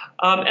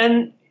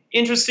 And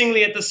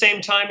interestingly, at the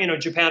same time,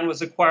 Japan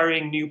was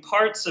acquiring new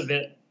parts of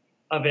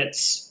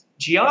its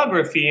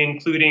geography,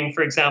 including,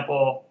 for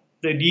example,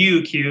 the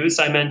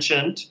Ryukyus I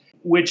mentioned,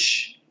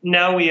 which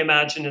now we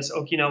imagine as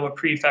Okinawa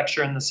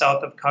Prefecture in the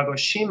south of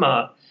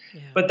Kagoshima.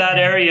 Yeah. But that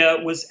area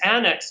was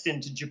annexed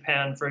into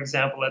Japan, for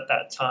example, at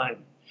that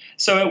time.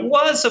 So it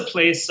was a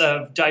place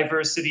of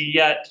diversity,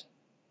 yet,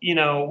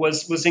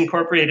 was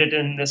incorporated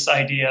in this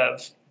idea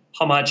of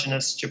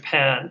homogeneous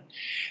Japan.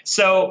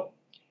 So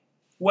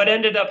what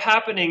ended up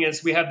happening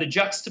is we have the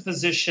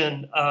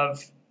juxtaposition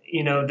of,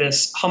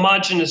 this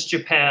homogeneous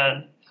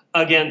Japan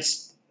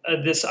against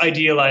this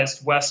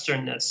idealized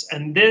Westernness.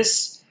 And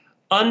this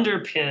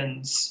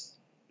underpins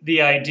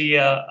the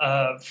idea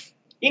of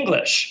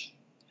English.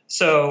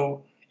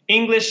 So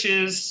English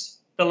is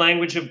the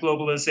language of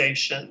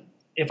globalization.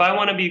 If I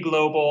want to be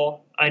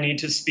global, I need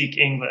to speak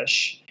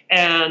English.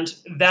 And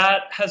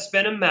that has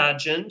been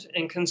imagined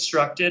and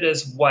constructed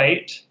as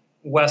white,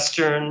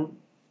 Western,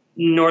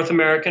 North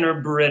American or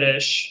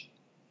British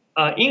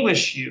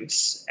English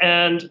use.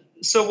 And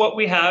So what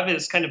we have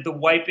is kind of the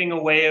wiping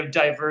away of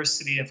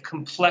diversity, of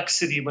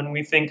complexity when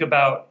we think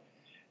about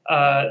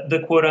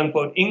the quote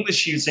unquote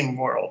English using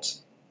world.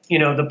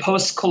 The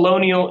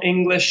post-colonial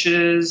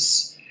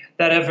Englishes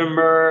that have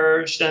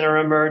emerged and are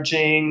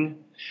emerging,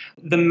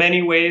 the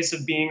many ways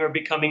of being or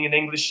becoming an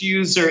English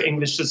user.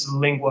 English as a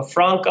lingua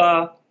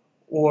franca,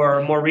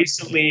 or more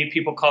recently,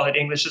 people call it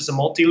English as a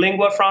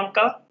multilingua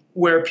franca,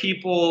 where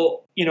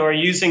people, are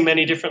using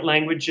many different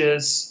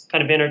languages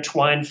kind of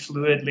intertwined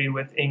fluidly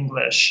with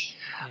English.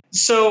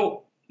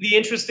 So the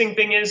interesting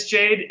thing is,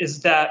 Jade,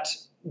 is that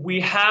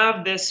we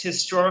have this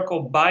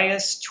historical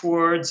bias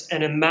towards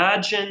an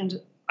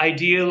imagined,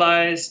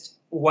 idealized,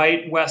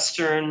 white,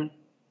 Western,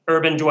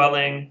 urban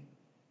dwelling,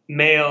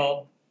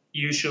 male,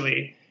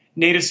 usually,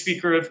 native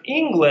speaker of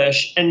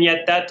English, and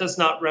yet that does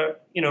not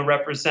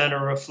represent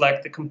or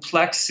reflect the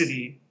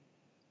complexity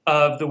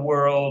of the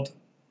world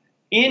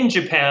in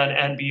Japan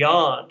and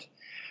beyond.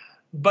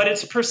 But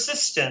it's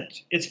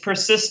persistent. It's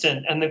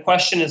persistent. And the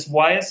question is,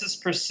 why is this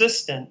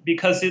persistent?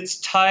 Because it's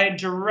tied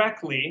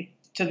directly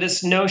to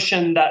this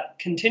notion that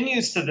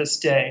continues to this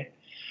day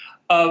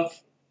of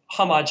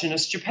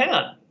homogenous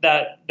Japan,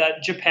 that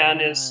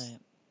Japan is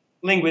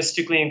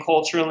linguistically and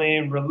culturally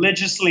and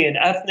religiously and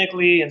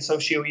ethnically and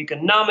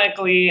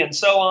socioeconomically and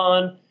so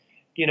on,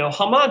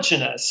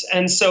 homogenous.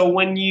 And so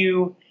when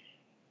you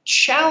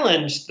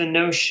challenge the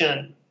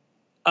notion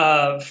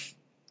of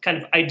kind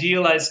of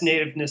idealized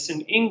nativeness in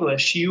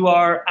English, you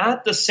are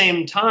at the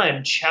same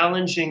time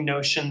challenging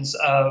notions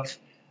of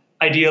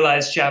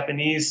idealized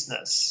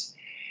Japaneseness.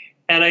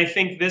 And I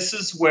think this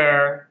is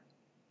where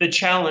the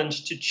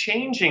challenge to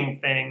changing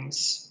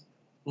things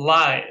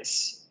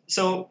lies.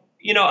 So,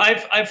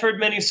 I've heard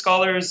many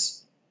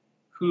scholars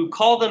who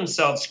call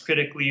themselves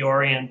critically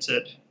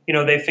oriented.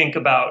 They think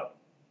about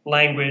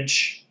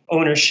language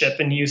ownership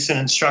and use and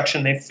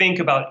instruction. They think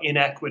about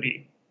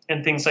inequity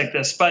and things like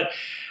this. But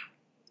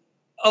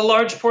a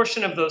large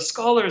portion of those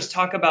scholars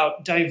talk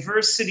about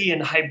diversity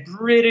and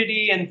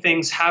hybridity and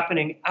things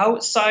happening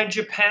outside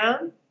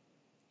Japan.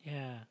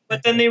 Yeah.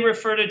 But then they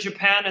refer to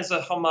Japan as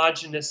a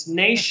homogenous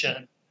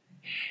nation.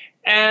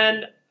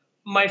 And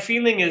my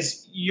feeling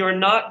is you're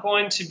not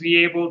going to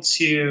be able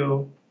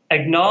to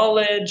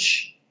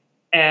acknowledge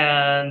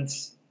and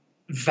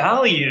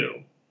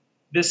value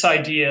this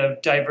idea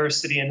of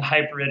diversity and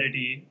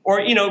hybridity,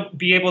 or,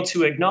 be able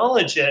to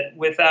acknowledge it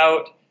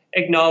without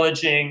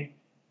acknowledging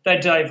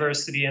that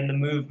diversity and the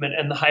movement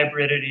and the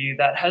hybridity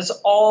that has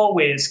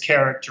always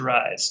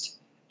characterized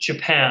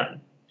Japan.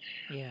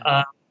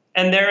 Yeah.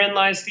 And therein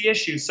lies the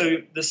issue. So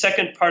the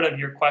second part of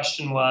your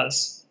question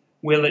was,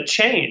 will it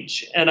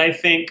change? And I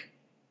think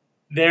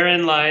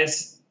therein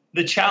lies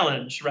the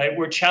challenge, right?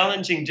 We're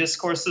challenging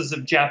discourses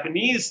of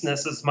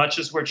Japaneseness as much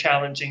as we're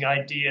challenging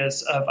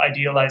ideas of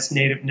idealized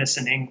nativeness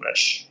in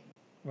English.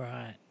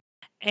 Right.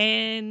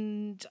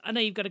 And I know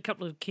you've got a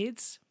couple of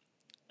kids.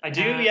 I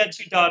do, yeah,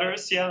 2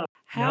 daughters, yeah.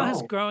 How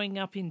has growing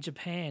up in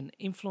Japan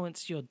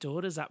influenced your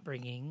daughter's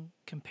upbringing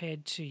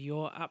compared to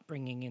your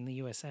upbringing in the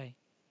USA?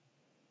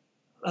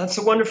 That's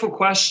a wonderful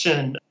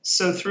question.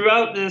 So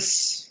throughout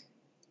this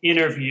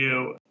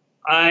interview,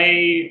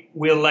 I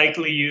will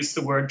likely use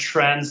the word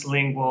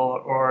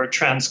translingual or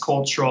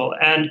transcultural.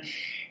 And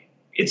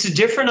it's a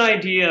different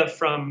idea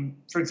from,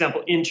 for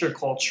example,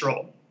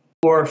 intercultural,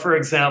 or, for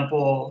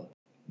example,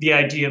 the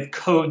idea of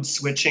code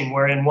switching,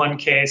 where in one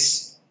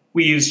case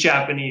we use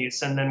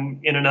Japanese and then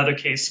in another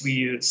case we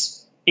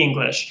use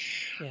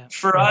English. Yeah.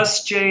 For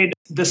us, Jade,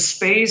 the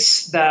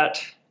space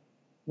that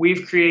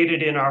we've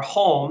created in our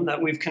home,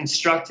 that we've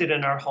constructed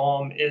in our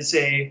home, is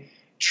a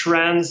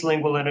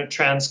translingual and a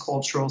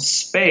transcultural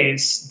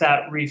space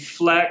that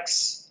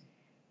reflects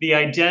the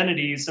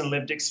identities and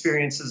lived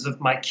experiences of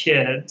my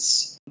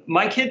kids.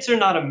 My kids are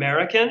not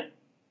American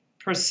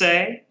per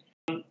se,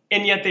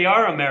 and yet they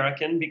are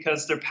American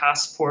because their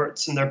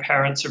passports and their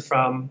parents are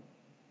from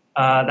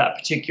that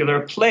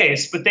particular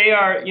place. But they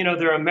are,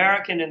 they're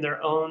American in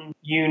their own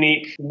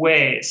unique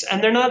ways.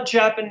 And they're not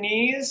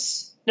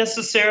Japanese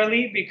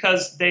necessarily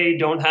because they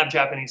don't have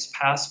Japanese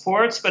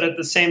passports, but at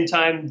the same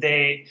time,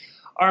 they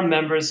are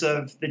members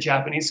of the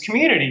Japanese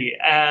community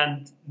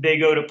and they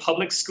go to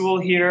public school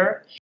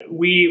here.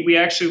 We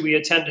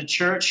attend a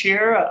church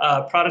here,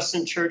 a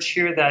Protestant church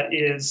here that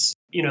is,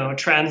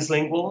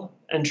 translingual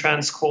and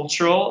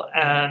transcultural.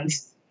 And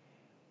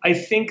I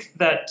think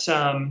that,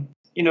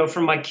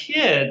 for my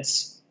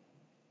kids,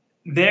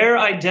 their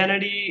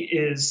identity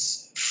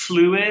is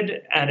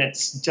fluid and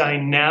it's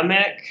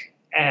dynamic,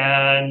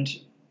 and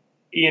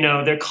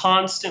they're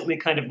constantly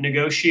kind of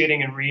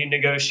negotiating and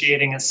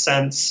renegotiating a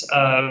sense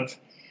of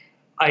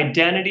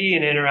identity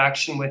and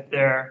interaction with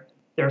their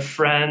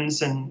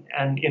friends and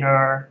in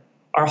our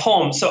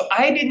home. So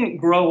I didn't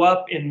grow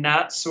up in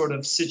that sort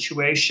of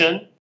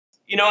situation.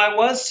 I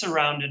was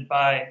surrounded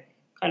by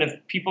kind of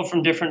people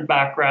from different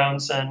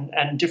backgrounds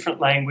and different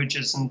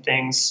languages and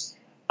things.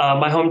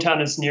 My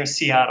hometown is near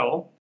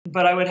Seattle,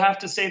 but I would have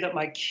to say that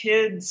my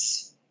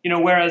kids,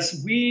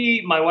 whereas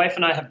my wife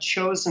and I have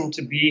chosen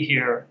to be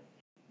here,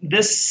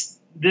 this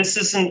this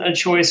isn't a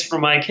choice for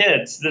my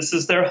kids. This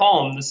is their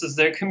home. This is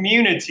their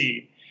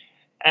community.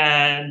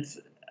 And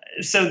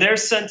so their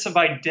sense of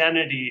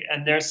identity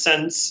and their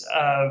sense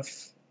of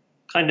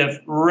kind of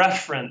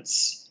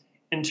reference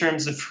in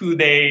terms of who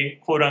they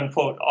quote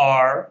unquote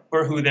are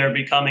or who they're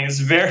becoming is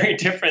very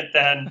different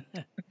than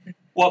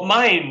what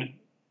mine,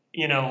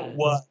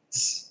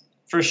 was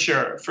for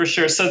sure.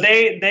 So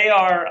they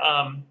are,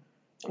 I'm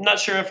not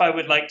sure if I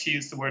would like to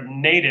use the word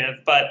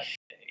native, but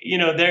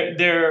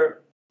they're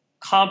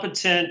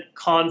competent,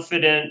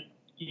 confident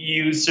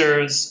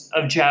users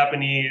of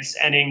Japanese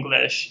and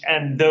English,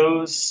 and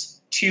those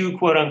two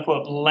quote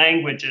unquote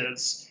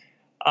languages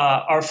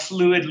are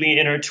fluidly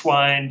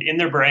intertwined in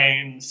their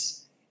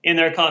brains, in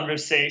their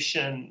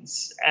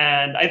conversations.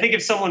 And I think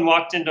if someone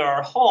walked into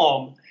our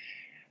home,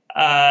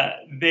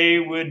 they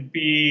would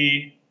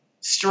be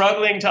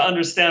struggling to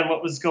understand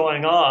what was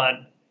going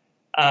on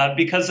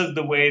because of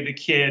the way the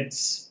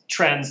kids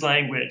trans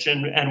language,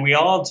 and we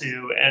all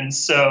do. And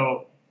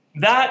so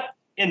that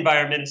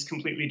environment is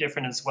completely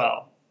different as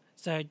well.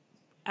 So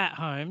at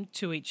home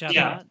to each other,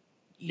 Yeah.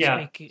 you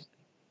speak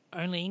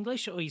only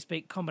English, or you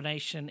speak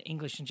combination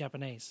English and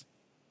Japanese?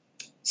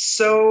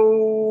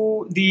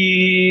 So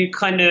the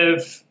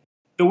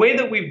way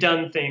that we've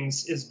done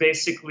things is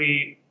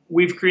basically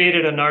we've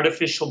created an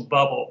artificial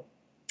bubble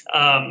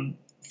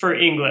for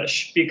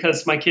English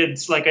because my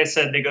kids, like I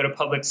said, they go to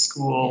public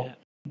school. Yeah.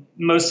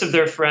 Most of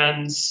their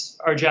friends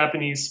are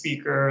Japanese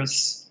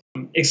speakers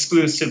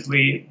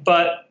exclusively.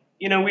 But,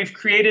 we've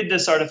created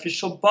this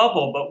artificial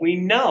bubble, but we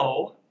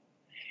know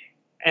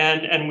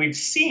and we've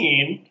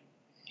seen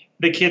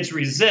the kids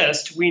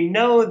resist. We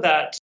know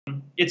that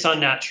it's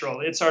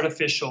unnatural, it's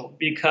artificial,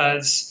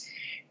 because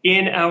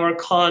in our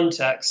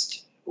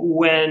context,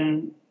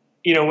 when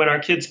our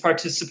kids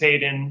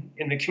participate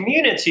in the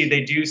community,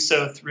 they do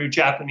so through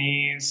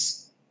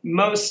Japanese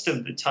most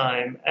of the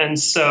time. And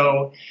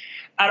so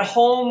at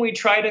home, we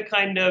try to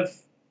kind of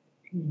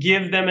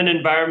give them an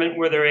environment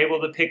where they're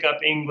able to pick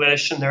up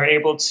English and they're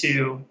able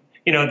to,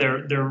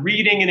 they're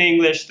reading in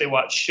English, they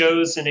watch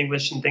shows in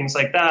English and things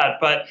like that.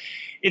 But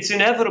it's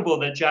inevitable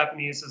that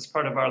Japanese is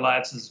part of our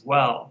lives as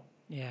well.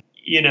 Yeah.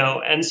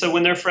 And so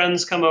when their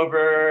friends come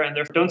over and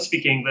they don't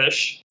speak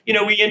English,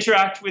 we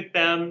interact with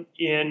them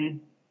in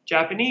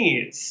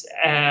Japanese.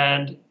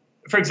 And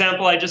for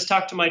example, I just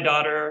talked to my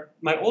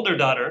older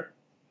daughter.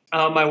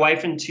 My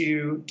wife and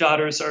two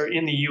daughters are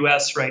in the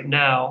US right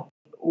now.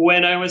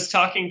 When I was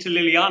talking to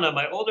Liliana,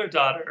 my older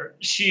daughter,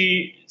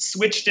 she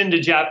switched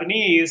into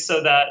Japanese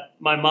so that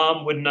my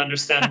mom wouldn't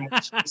understand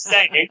what she was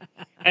saying.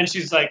 And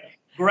she's like,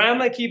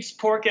 Grandma keeps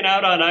porking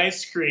out on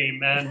ice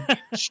cream, and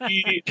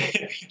she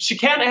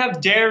can't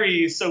have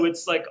dairy, so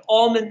it's like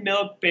almond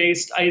milk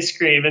based ice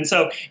cream. And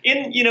so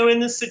in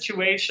this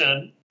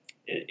situation,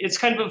 it's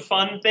kind of a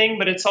fun thing,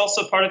 but it's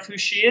also part of who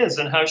she is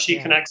and how she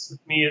connects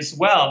with me as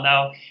well.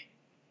 Now,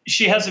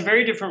 she has a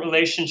very different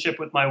relationship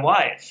with my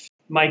wife.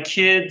 My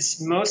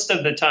kids, most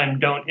of the time,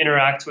 don't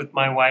interact with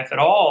my wife at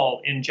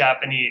all in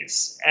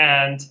Japanese.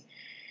 And,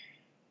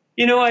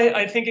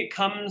 I think it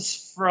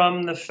comes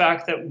from the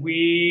fact that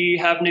we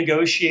have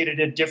negotiated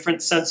a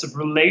different sense of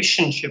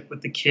relationship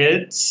with the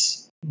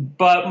kids.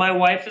 But my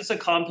wife is a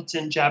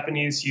competent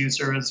Japanese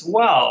user as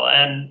well.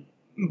 And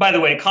by the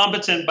way,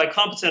 by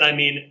competent, I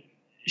mean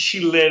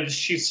she lives,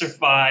 she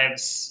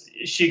survives,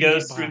 she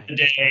goes through the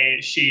day,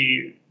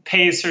 she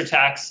pays her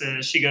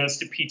taxes, she goes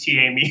to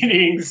PTA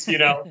meetings,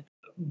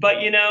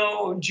 But,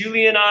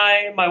 Julie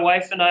and my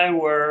wife and I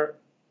were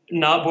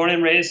not born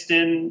and raised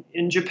in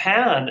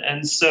Japan.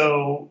 And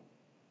so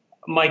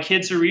my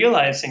kids are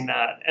realizing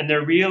that. And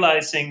they're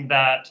realizing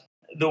that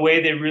the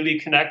way they really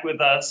connect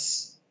with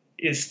us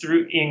is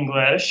through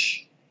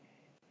English.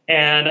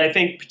 And I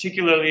think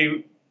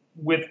particularly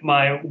with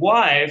my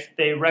wife,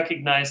 they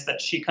recognize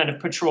that she kind of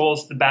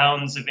patrols the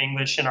bounds of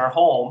English in our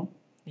home.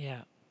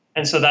 Yeah.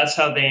 And so that's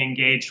how they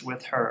engage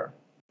with her.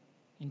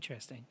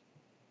 Interesting.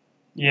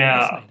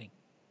 Yeah. Fascinating.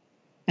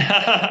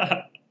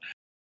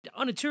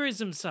 On a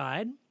tourism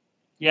side,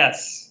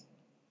 yes.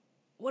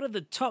 What are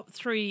the top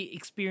 3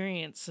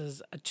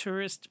 experiences a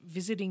tourist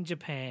visiting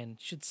Japan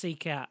should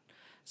seek out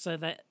so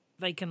that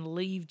they can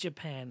leave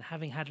Japan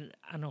having had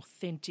an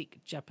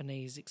authentic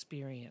Japanese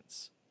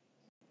experience?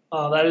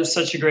 Oh, that is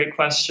such a great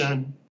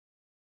question.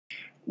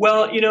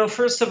 Well,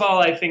 first of all,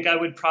 I think I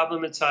would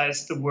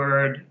problematize the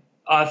word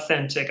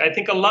authentic. I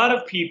think a lot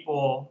of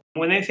people,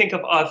 when they think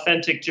of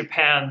authentic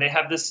Japan, they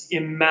have this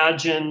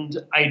imagined,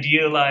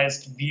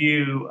 idealized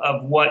view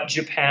of what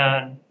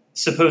Japan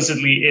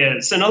supposedly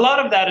is. And a lot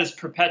of that is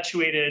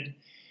perpetuated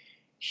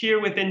here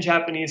within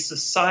Japanese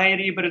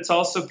society, but it's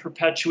also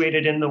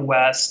perpetuated in the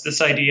West,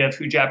 this idea of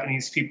who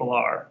Japanese people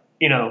are,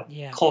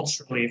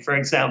 culturally, for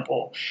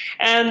example.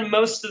 And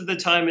most of the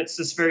time, it's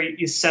this very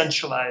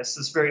essentialized,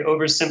 this very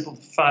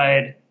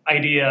oversimplified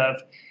idea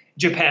of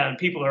Japan.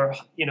 People are,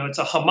 it's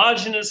a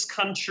homogenous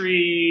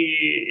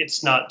country.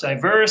 It's not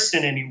diverse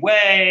in any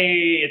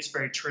way. It's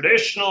very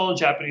traditional.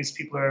 Japanese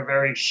people are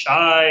very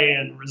shy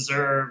and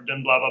reserved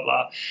and blah, blah,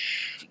 blah.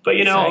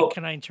 But, Sorry,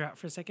 can I interrupt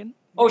for a second?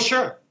 Oh,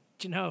 sure.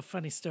 Do you know a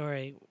funny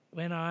story?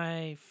 When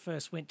I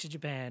first went to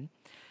Japan,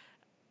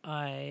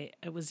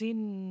 it was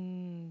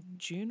in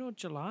June or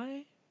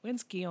July.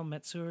 When's Gion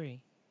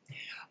Matsuri?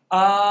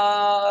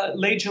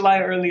 Late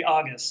July, early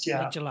August.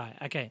 Yeah. Late July.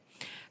 Okay.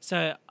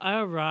 So I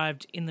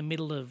arrived in the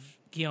middle of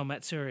Gion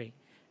Matsuri,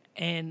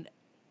 and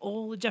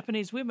all the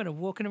Japanese women are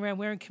walking around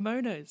wearing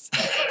kimonos.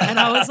 And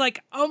I was like,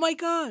 oh my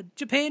God,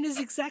 Japan is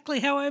exactly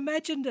how I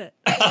imagined it.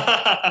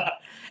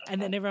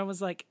 And then everyone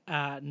was like,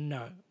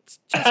 no, it's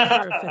just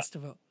for a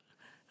festival.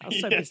 I was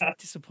so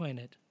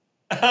disappointed.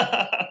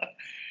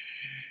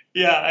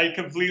 Yeah, I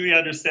completely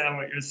understand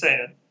what you're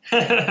saying.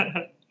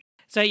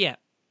 So, yeah.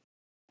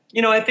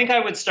 I think I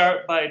would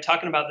start by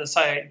talking about this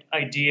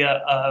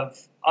idea of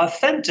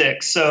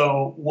authentic.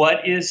 So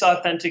what is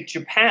authentic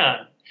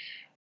Japan?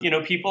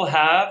 People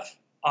have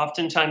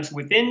oftentimes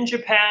within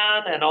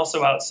Japan and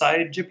also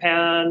outside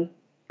Japan,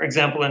 for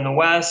example, in the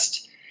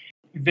West,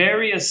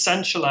 very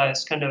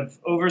essentialized, kind of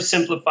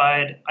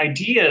oversimplified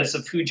ideas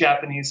of who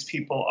Japanese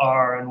people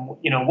are and,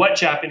 what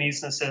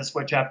Japaneseness is,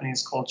 what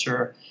Japanese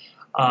culture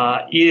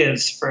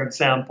is, for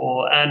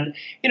example. And,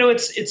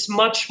 it's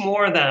much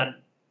more than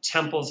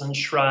temples and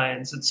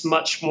shrines. It's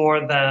much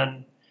more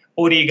than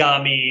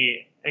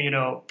origami,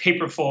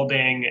 paper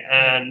folding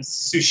and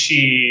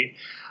sushi.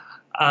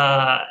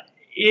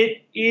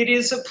 It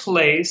is a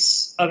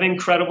place of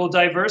incredible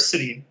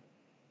diversity,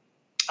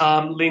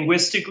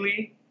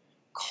 linguistically,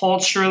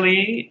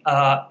 culturally,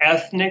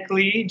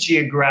 ethnically,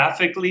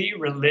 geographically,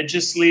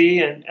 religiously,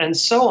 and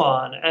so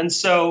on. And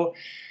so,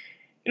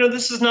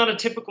 this is not a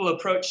typical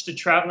approach to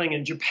traveling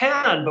in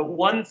Japan, but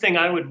one thing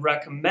I would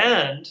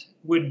recommend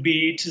would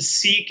be to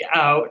seek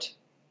out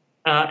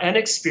and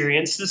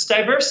experience this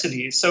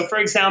diversity. So, for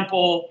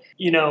example,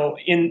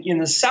 in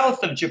the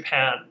south of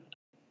Japan,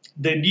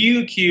 the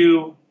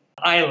Ryukyu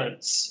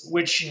Islands,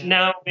 which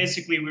now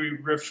basically we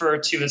refer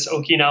to as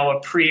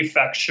Okinawa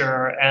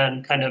Prefecture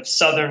and kind of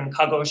southern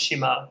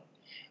Kagoshima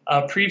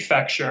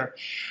Prefecture.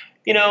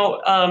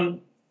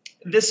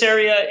 This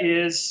area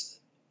is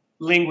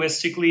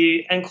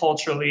linguistically and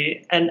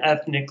culturally and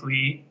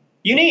ethnically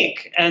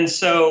unique. And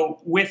so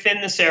within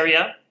this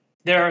area,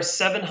 there are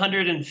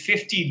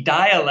 750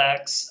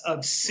 dialects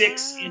of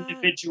six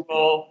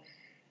individual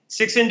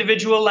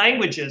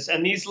languages.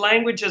 And these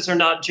languages are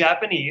not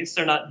Japanese.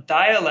 They're not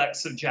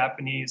dialects of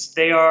Japanese.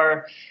 They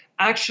are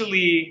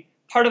actually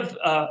part of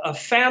a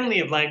family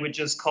of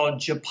languages called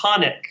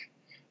Japonic,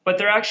 but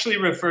they're actually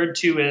referred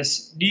to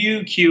as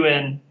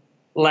Ryukyuan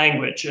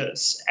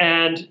languages.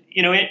 And,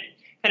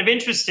 kind of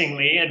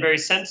interestingly and very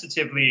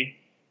sensitively,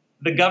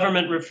 the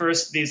government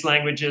refers to these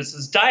languages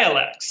as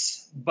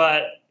dialects.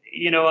 But,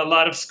 a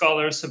lot of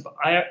scholars have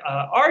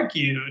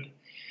argued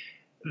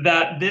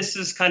that this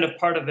is kind of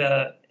part of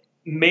a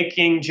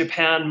making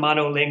Japan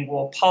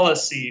monolingual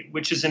policy,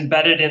 which is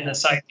embedded in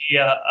this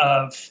idea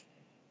of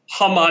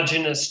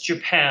homogenous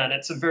Japan.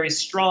 It's a very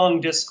strong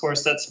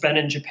discourse that's been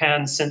in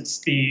Japan since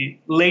the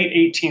late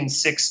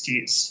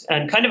 1860s,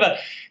 and kind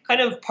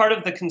of part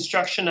of the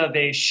construction of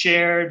a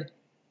shared,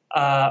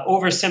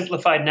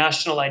 oversimplified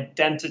national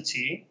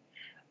identity,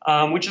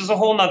 which is a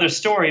whole nother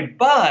story.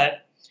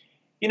 But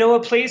a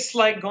place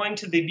like going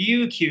to the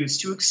Ryukyus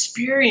to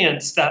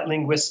experience that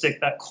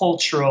linguistic, that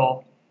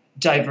cultural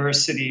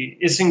diversity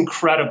is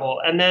incredible.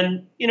 And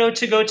then,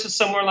 to go to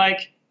somewhere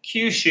like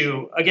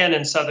Kyushu, again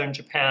in southern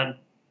Japan,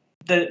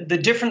 the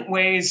different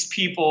ways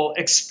people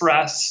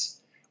express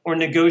or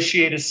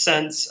negotiate a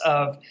sense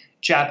of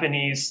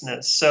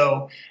Japaneseness.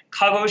 So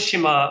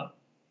Kagoshima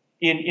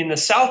in the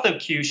south of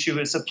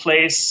Kyushu is a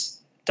place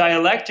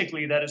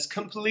dialectically that is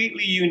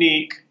completely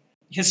unique,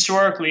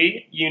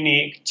 historically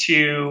unique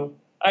to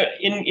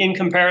in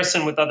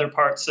comparison with other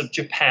parts of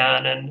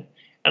Japan, and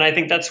I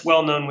think that's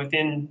well known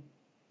within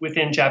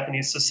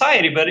Japanese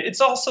society. But it's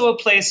also a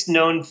place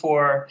known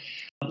for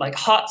like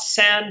hot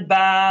sand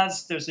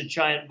baths. There's a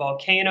giant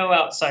volcano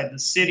outside the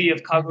city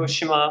of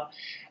Kagoshima.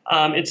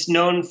 It's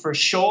known for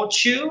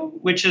shochu,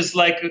 which is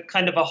like a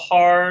kind of a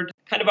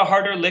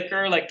harder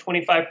liquor, like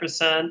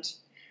 25%.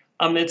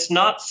 It's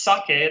not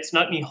sake. It's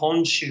not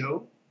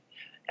nihonshu.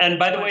 And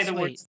by the way, the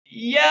word,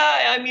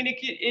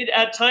 it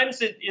at times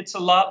it's a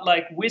lot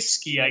like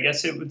whiskey. I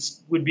guess it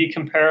would be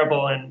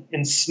comparable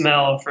in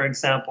smell, for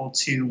example,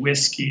 to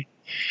whiskey.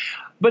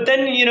 But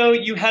then,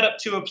 you head up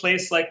to a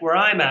place like where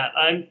I'm at.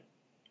 I'm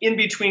in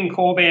between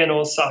Kobe and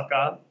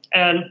Osaka.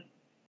 And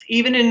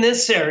even in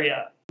this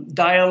area,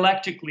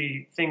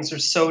 dialectically, things are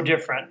so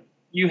different.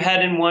 You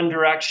head in one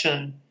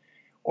direction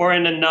or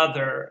in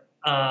another,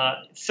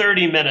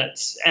 30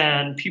 minutes,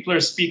 and people are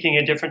speaking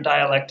a different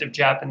dialect of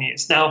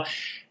Japanese. Now,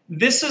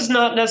 this is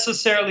not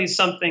necessarily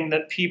something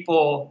that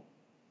people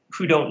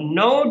who don't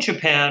know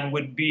Japan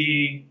would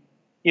be,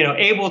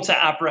 able to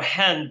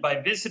apprehend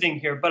by visiting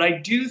here. But I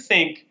do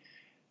think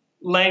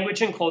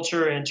language and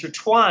culture are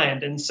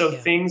intertwined, and so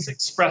things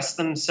express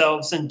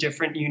themselves in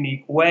different,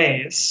 unique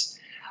ways.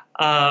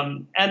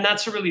 And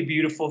that's a really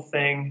beautiful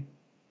thing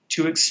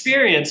to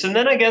experience. And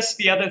then I guess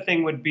the other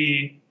thing would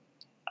be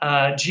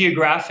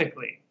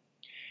geographically.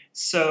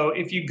 So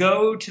if you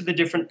go to the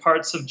different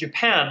parts of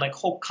Japan, like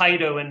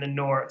Hokkaido in the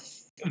north,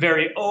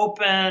 very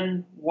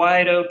open,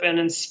 wide open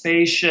and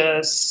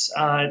spacious.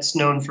 It's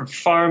known for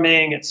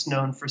farming. It's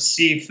known for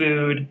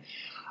seafood.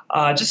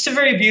 Just a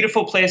very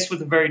beautiful place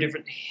with a very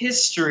different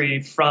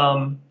history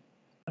from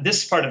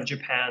this part of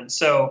Japan.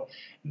 So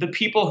the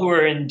people who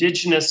are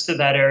indigenous to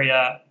that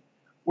area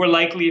were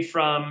likely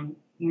from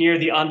near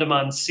the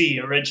Andaman Sea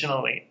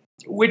originally,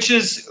 which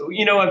is,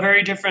 a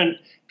very different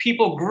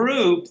people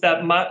group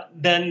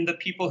than the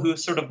people who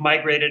sort of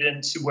migrated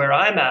into where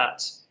I'm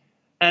at.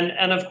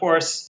 And of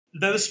course,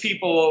 those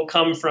people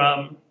come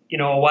from,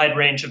 a wide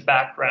range of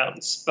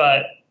backgrounds.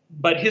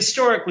 But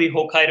historically,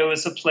 Hokkaido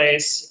is a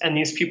place, and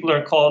these people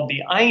are called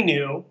the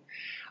Ainu,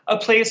 a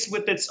place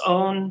with its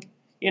own,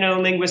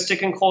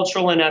 linguistic and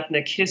cultural and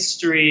ethnic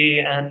history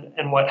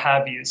and what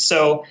have you.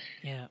 So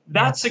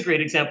that's a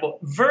great example.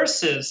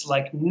 Versus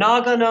like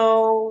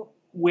Nagano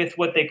with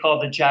what they call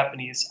the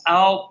Japanese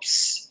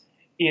Alps,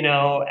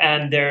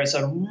 and there's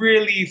a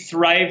really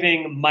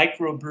thriving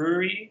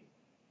microbrewery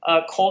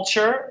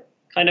culture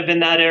kind of in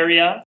that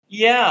area.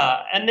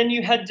 Yeah. And then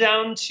you head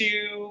down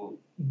to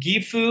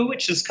Gifu,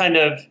 which is kind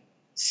of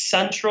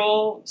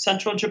central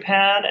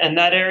Japan. And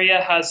that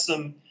area has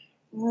some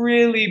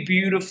really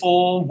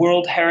beautiful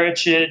World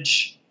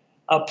Heritage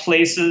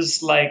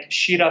places like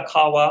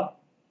Shirakawa,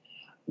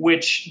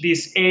 which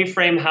these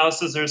A-frame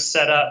houses are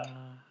set up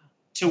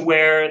to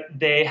where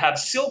they have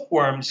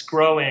silkworms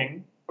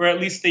growing, or at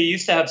least they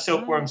used to have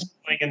silkworms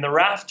growing in the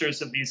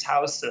rafters of these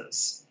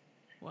houses.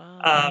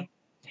 Wow.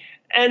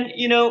 And,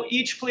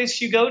 each place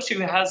you go to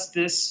has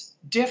this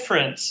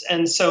difference.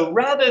 And so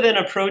rather than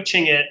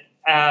approaching it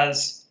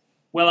as,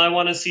 well, I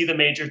want to see the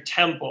major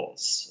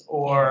temples,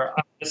 or I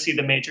want to see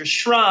the major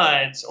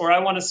shrines, or I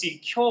want to see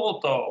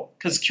Kyoto,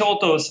 because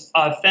Kyoto is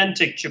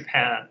authentic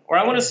Japan, or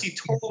I want to see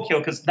Tokyo,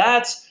 because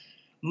that's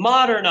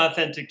modern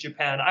authentic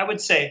Japan, I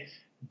would say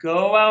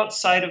go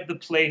outside of the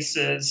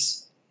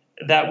places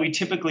that we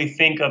typically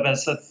think of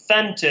as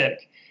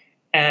authentic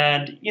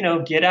and,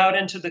 get out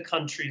into the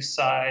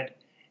countryside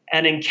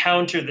and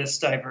encounter this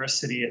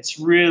diversity. It's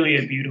really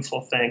a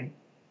beautiful thing.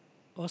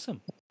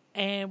 Awesome.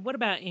 And what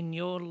about in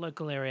your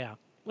local area?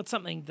 What's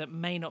something that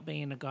may not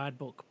be in a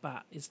guidebook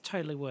but is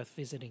totally worth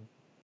visiting?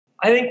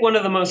 I think one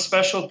of the most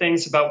special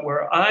things about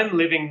where I'm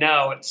living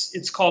now,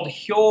 it's called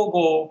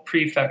Hyogo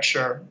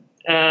Prefecture.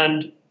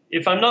 And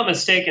if I'm not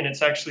mistaken,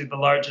 it's actually the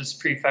largest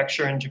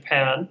prefecture in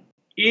Japan.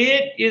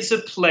 It is a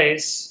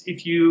place,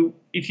 if you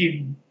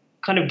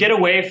kind of get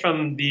away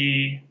from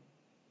the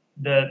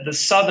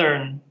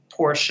southern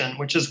portion,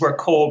 which is where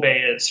Kobe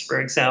is, for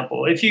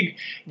example. If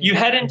you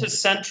head into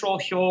central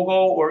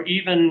Hyogo or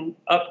even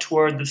up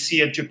toward the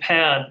Sea of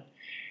Japan,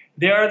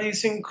 there are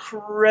these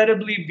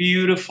incredibly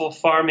beautiful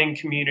farming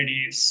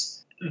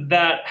communities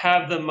that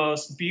have the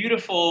most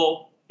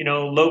beautiful,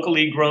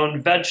 locally grown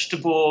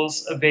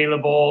vegetables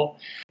available.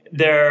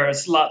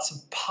 There's lots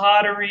of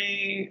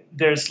pottery.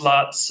 There's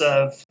lots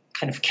of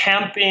kind of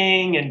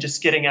camping and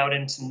just getting out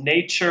into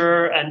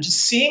nature and just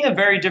seeing a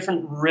very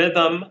different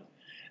rhythm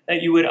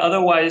that you would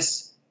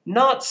otherwise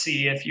not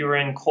see if you were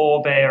in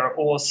Kobe or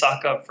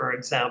Osaka, for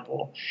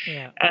example.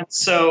 Yeah. And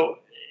so,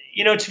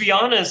 to be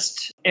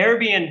honest,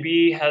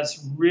 Airbnb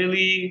has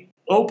really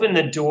opened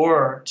the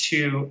door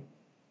to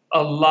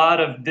a lot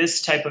of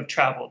this type of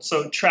travel.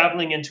 So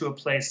traveling into a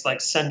place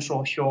like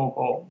central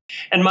Hyogo.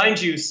 And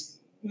mind you,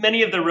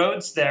 many of the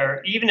roads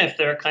there, even if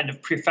they're kind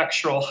of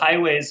prefectural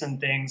highways and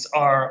things,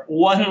 are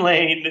one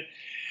lane,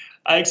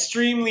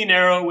 extremely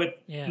narrow with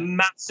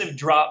massive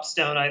drops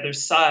down either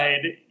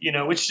side,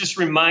 which just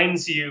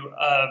reminds you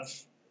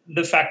of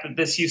the fact that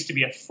this used to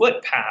be a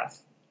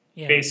footpath,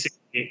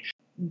 basically.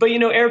 But,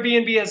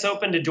 Airbnb has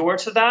opened a door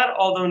to that,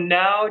 although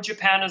now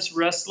Japan is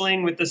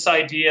wrestling with this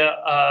idea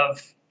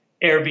of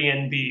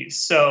Airbnb.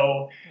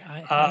 So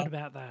I heard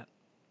about that.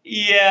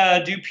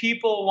 Yeah. Do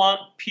people want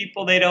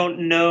people they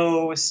don't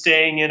know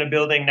staying in a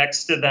building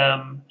next to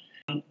them?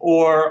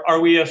 Or are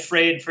we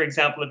afraid, for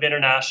example, of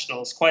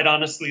internationals? Quite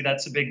honestly,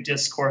 that's a big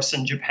discourse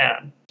in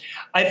Japan.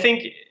 I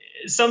think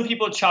some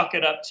people chalk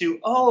it up to,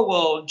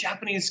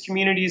 Japanese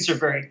communities are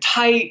very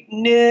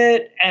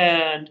tight-knit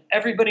and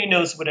everybody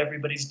knows what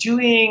everybody's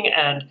doing.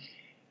 And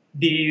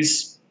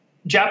these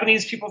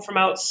Japanese people from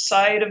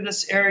outside of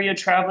this area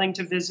traveling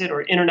to visit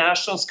or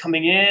internationals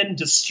coming in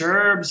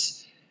disturbs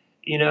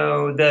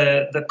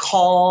the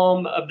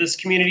calm of this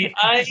community.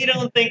 I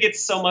don't think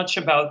it's so much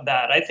about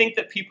that. I think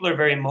that people are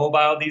very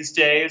mobile these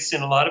days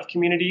in a lot of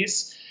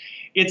communities.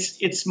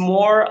 It's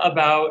more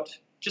about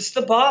just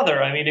the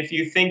bother. I mean, if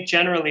you think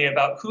generally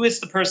about who is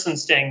the person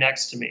staying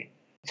next to me.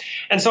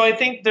 And so I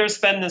think there's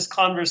been this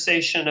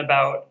conversation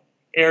about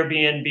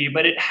Airbnb,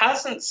 but it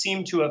hasn't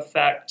seemed to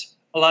affect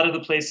a lot of the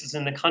places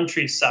in the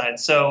countryside.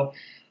 So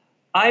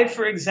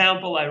for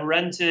example, I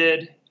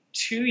rented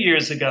 2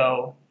 years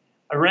ago,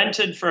 I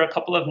rented for a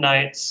couple of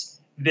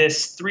nights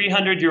this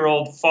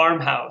 300-year-old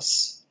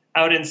farmhouse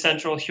out in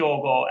central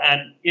Hyogo,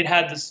 and it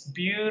had this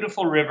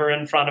beautiful river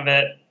in front of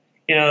it.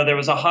 There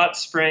was a hot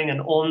spring, an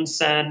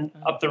onsen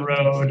up the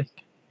road.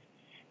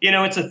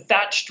 It's a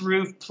thatched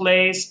roof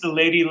place. The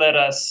lady let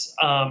us,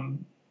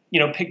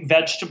 pick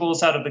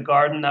vegetables out of the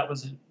garden that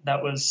was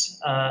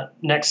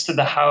next to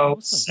the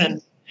house. Awesome.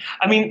 And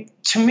I mean,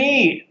 to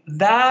me,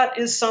 that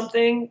is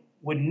something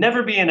would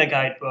never be in a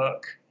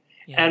guidebook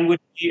Yeah. and would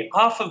be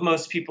off of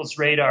most people's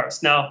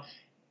radars. Now,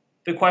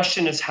 the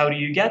question is, how do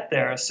you get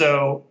there?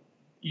 So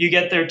you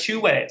get there two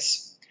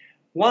ways.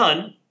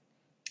 One,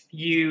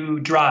 you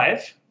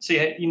drive. So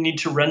you need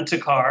to rent a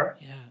car.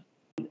 Yeah.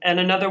 And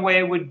another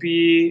way would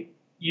be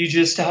you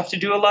just have to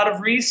do a lot of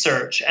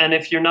research. And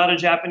if you're not a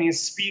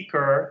Japanese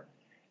speaker,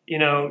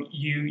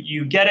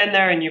 you get in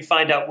there and you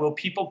find out, will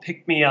people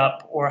pick me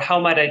up, or how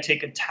might I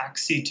take a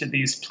taxi to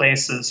these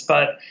places?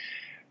 But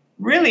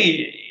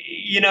really,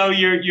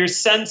 your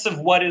sense of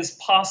what is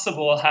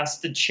possible has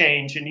to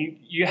change, and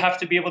you have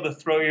to be able to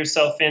throw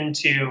yourself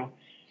into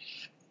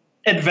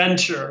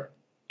adventure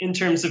in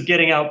terms of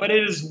getting out. But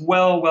it is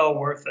well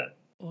worth it.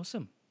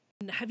 Awesome.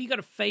 And have you got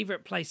a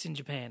favorite place in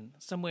Japan?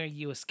 Somewhere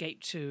you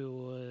escaped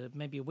to, or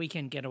maybe a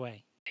weekend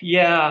getaway?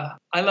 Yeah,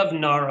 I love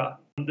Nara,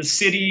 the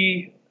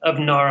city of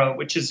Nara,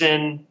 which is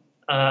in,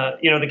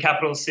 the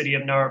capital city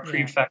of Nara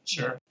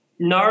Prefecture.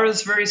 Yeah. Nara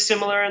is very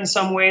similar in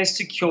some ways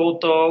to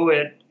Kyoto.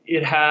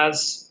 It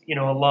has, a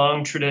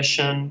long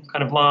tradition,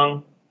 kind of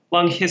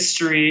long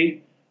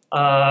history.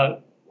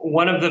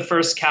 One of the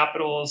first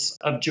capitals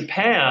of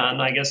Japan,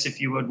 I guess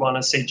if you would want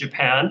to say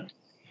Japan,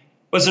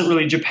 wasn't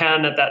really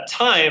Japan at that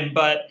time,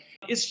 but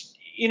it's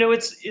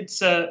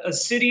a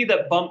city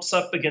that bumps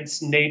up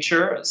against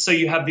nature. So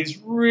you have these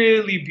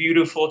really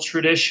beautiful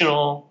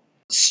traditional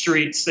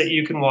streets that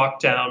you can walk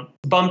down,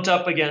 bumped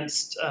up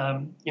against,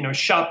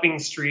 shopping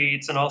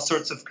streets and all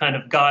sorts of kind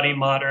of gaudy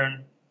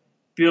modern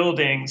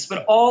buildings.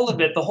 But all of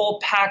it, the whole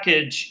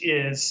package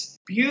is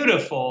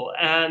beautiful,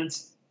 and,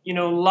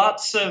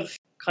 lots of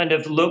kind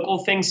of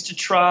local things to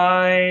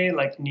try,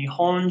 like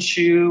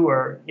nihonshu,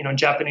 or,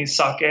 Japanese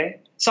sake.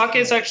 Sake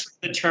is actually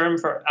the term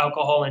for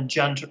alcohol in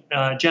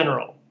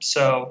general.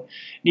 So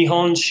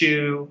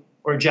nihonshu,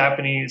 or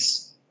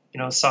Japanese,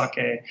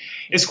 sake,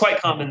 is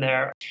quite common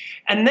there.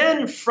 And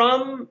then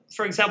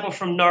for example,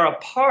 from Nara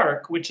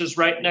Park, which is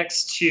right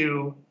next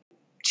to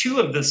two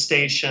of the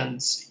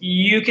stations,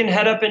 you can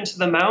head up into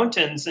the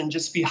mountains and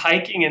just be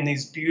hiking in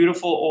these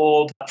beautiful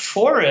old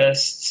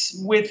forests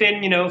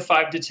within,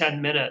 5 to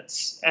 10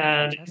 minutes.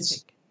 And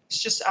it's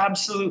just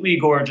absolutely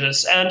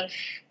gorgeous. And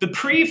the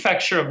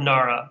prefecture of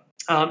Nara,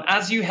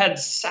 as you head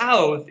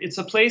south, it's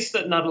a place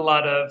that not a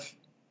lot of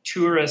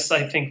tourists,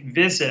 I think,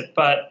 visit.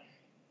 But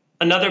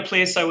another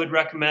place I would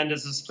recommend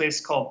is this place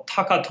called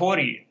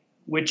Takatori,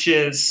 which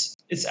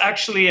it's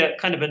actually a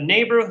kind of a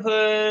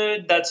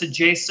neighborhood that's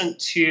adjacent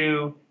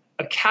to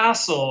a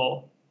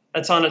castle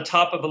that's on the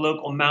top of a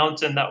local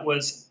mountain that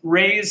was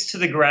razed to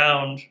the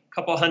ground a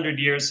couple hundred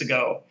years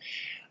ago.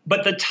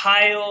 But the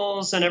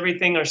tiles and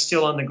everything are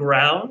still on the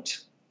ground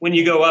when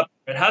you go up.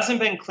 It hasn't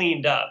been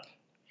cleaned up.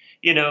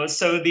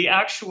 So the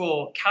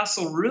actual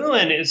castle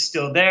ruin is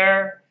still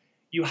there.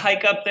 You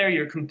hike up there,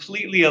 you're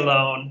completely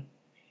alone.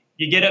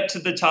 You get up to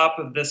the top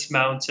of this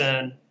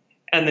mountain,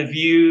 and the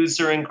views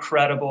are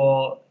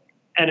incredible,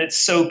 and it's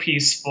so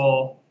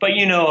peaceful. But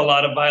a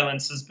lot of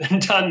violence has been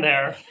done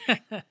there.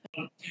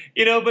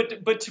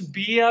 But to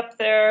be up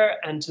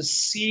there and to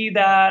see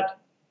that,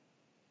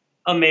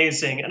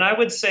 amazing. And I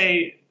would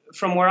say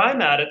from where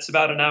I'm at, it's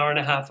about an hour and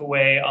a half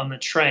away on the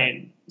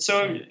train.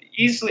 So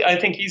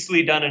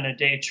easily done in a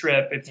day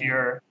trip if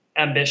you're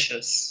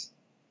ambitious.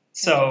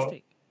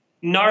 Fantastic.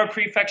 So Nara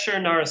Prefecture,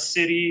 Nara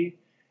City,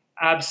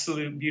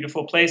 absolute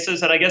beautiful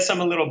places. And I guess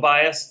I'm a little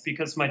biased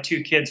because my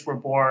two kids were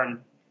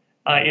born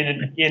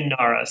in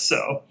Nara.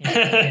 So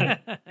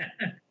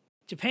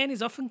Japan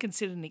is often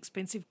considered an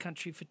expensive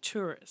country for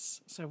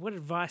tourists. So what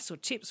advice or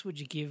tips would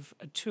you give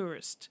a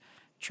tourist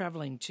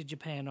traveling to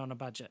Japan on a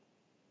budget?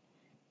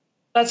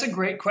 That's a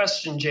great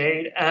question,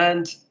 Jade.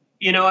 And,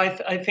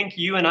 I think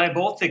you and I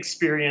both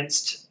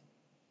experienced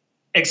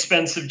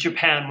expensive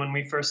Japan when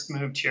we first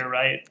moved here,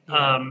 right?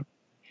 Yeah.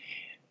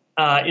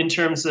 In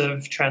terms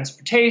of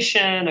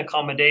transportation,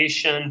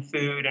 accommodation,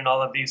 food, and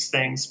all of these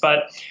things.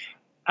 But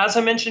as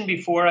I mentioned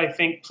before, I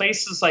think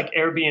places like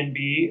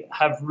Airbnb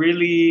have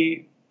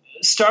really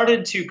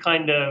started to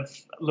kind of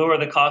lower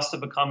the cost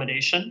of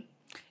accommodation.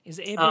 Is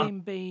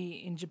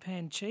Airbnb in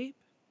Japan cheap?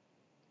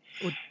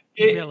 Or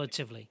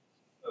relatively?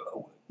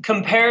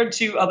 Compared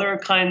to other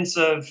kinds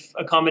of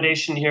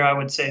accommodation here, I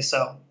would say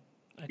so.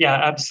 Okay. Yeah,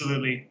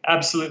 absolutely.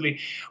 Absolutely.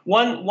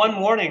 One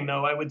warning,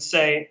 though, I would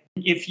say,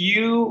 if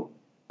you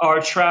are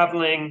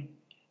traveling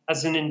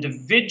as an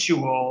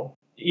individual,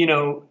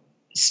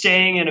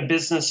 staying in a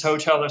business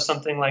hotel or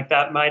something like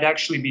that might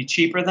actually be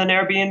cheaper than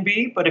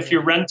Airbnb. But if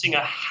you're renting a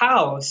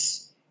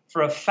house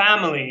for a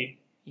family,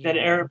 then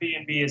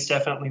Airbnb is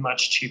definitely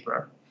much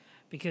cheaper.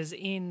 Because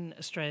in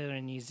Australia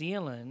and New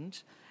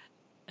Zealand,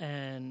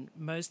 and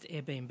most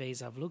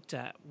Airbnbs I've looked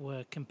at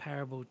were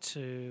comparable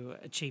to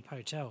a cheap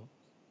hotel.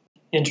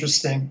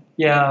 Interesting.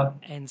 Yeah.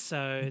 And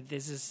so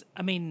there's this,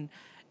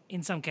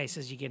 in some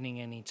cases you're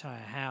getting an entire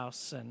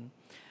house, and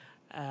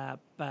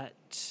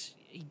but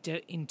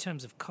in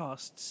terms of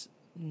costs,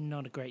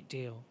 not a great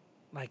deal.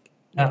 Like,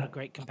 Yeah. not a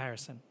great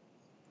comparison.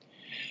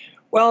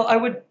 Well, I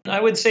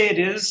would say it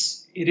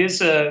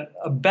is a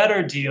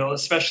better deal,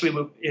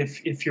 especially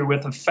if you're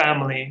with a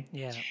family.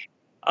 Yeah.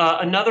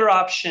 Another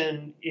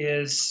option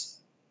is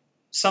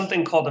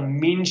something called a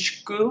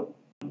minshku,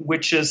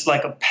 which is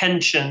like a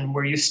pension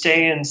where you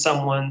stay in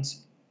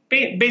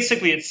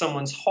basically it's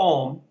someone's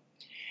home,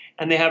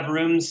 and they have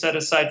rooms set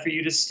aside for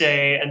you to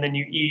stay, and then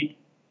you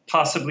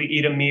possibly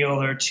eat a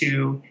meal or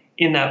two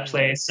in that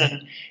place.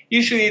 And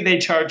usually they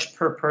charge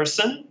per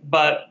person,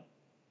 but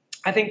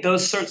I think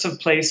those sorts of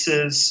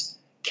places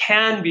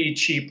can be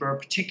cheaper,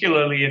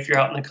 particularly if you're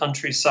out in the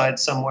countryside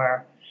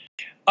somewhere.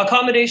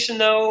 Accommodation,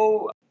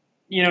 though,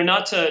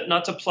 not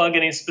to plug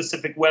any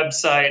specific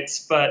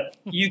websites, but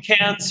you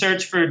can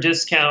search for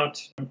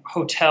discount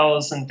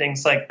hotels and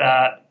things like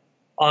that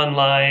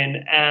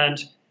online. And,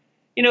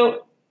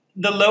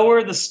 the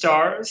lower the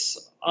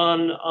stars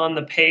on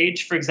the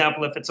page, for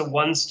example, if it's a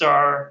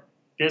 1-star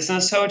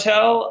business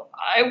hotel,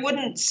 I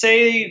wouldn't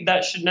say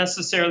that should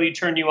necessarily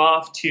turn you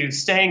off to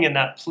staying in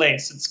that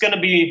place. It's going to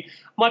be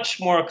much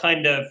more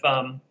kind of,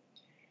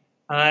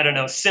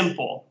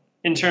 simple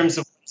in terms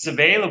of what's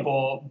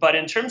available. But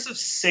in terms of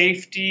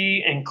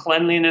safety and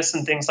cleanliness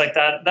and things like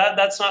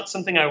that's not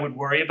something I would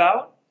worry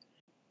about.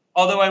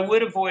 Although I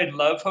would avoid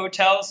love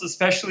hotels,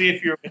 especially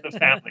if you're with a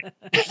family.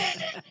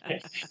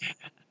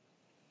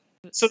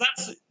 So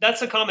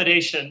that's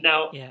accommodation.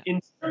 Now, in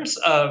terms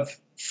of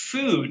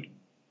food,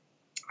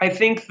 I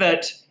think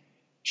that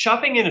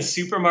shopping in a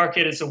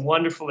supermarket is a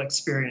wonderful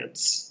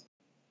experience.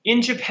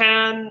 In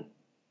Japan,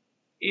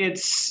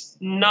 it's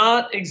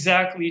not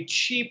exactly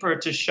cheaper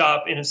to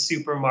shop in a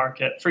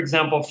supermarket. For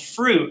example,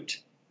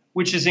 fruit,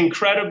 which is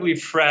incredibly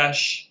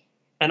fresh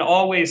and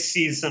always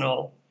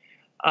seasonal,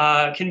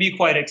 can be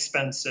quite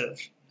expensive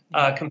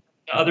compared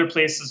to other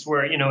places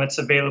where it's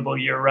available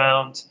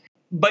year-round.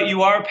 But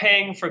you are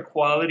paying for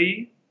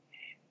quality,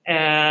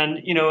 and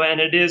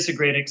it is a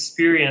great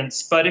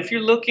experience. But if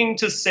you're looking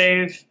to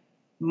save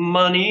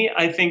money,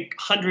 I think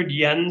 100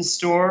 yen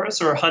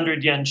stores or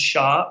 100 yen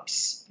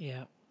shops.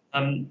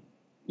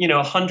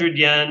 100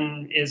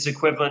 yen is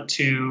equivalent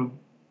to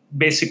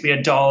basically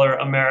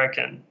 $1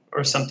 American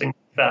or something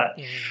like that.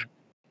 Yeah.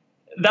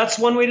 That's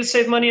one way to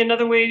save money.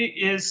 Another way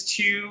is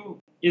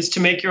to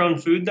make your own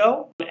food,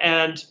 though,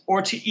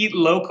 or to eat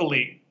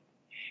locally.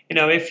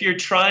 If you're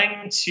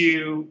trying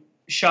to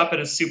shop at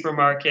a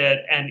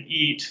supermarket and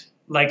eat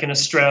like an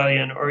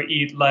Australian or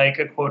eat like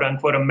a quote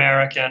unquote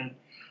American,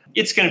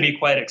 it's going to be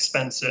quite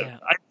expensive. Yeah.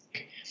 I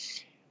think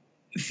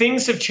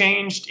things have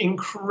changed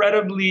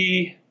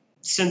incredibly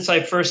since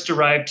I first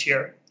arrived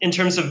here in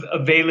terms of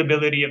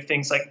availability of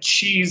things like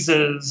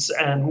cheeses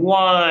and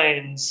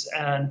wines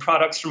and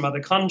products from other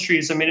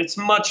countries. I mean, it's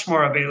much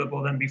more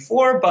available than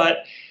before,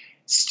 but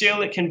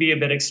still it can be a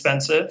bit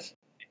expensive.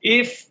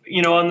 If,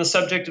 on the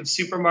subject of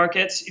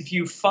supermarkets, if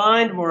you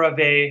find more of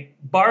a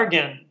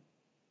bargain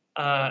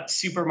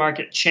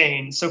supermarket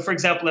chain. So, for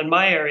example, in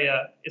my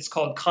area, it's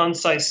called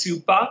Kansai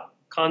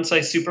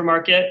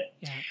Supermarket.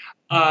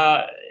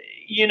 Yeah.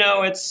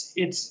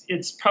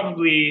 It's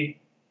probably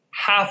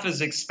half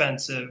as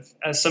expensive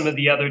as some of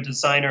the other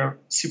designer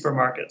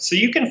supermarkets. So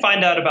you can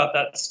find out about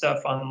that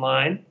stuff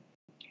online.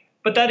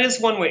 But that is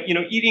one way.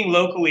 Eating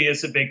locally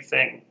is a big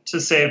thing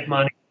to save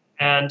money.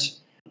 And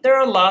there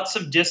are lots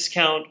of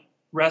discount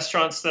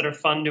restaurants that are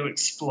fun to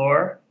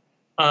explore.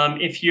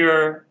 If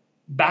you're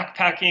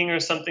backpacking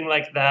or something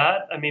like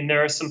that, I mean,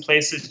 there are some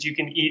places you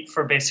can eat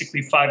for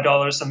basically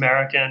 $5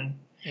 American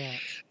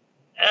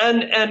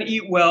and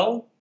eat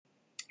well.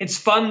 It's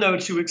fun, though,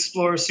 to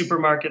explore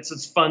supermarkets.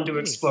 It's fun to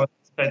explore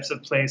these types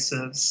of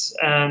places.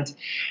 And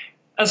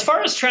as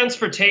far as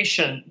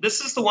transportation,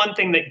 this is the one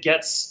thing that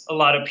gets a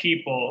lot of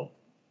people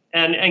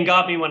and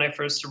got me when I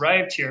first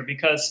arrived here,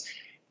 because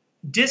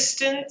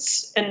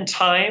distance and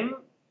time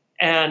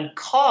and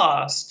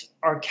cost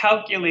are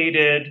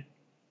calculated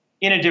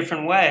in a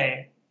different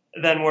way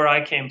than where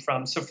I came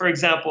from. So, for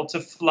example,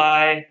 to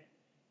fly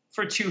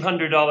for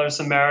 $200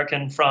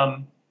 American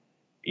from,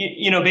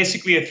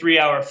 basically a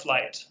 3-hour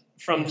flight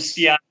from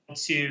Seattle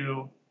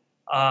to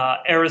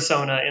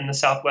Arizona in the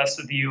southwest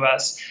of the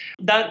U.S.,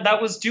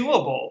 that was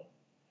doable.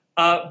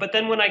 But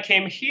then when I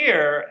came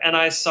here and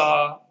I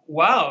saw,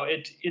 wow,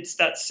 it's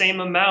that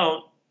same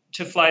amount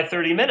to fly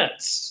 30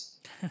 minutes.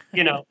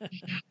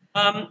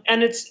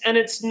 And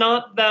it's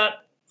not that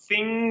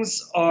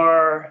things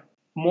are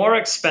more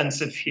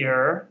expensive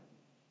here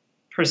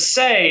per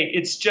se.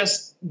 It's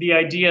just the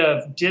idea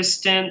of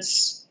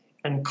distance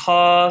and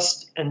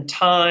cost and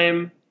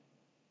time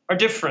are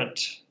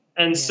different.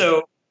 And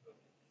so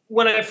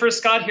when I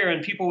first got here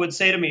and people would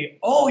say to me,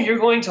 "Oh, you're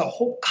going to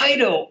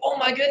Hokkaido. Oh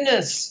my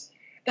goodness.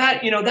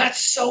 That's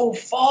so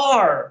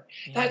far.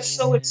 That's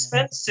so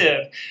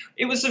expensive."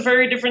 It was a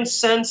very different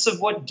sense of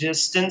what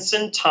distance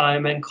and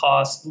time and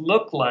cost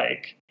look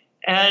like.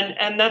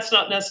 And that's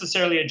not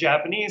necessarily a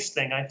Japanese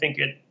thing. I think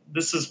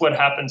this is what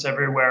happens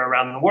everywhere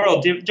around the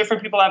world.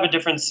 Different people have a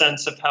different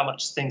sense of how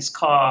much things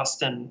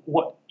cost and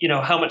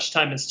how much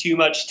time is too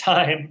much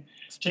time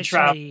to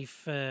travel. Especially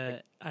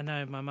for, I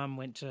know my mum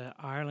went to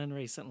Ireland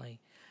recently,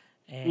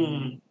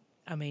 and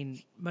I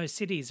mean, most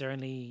cities are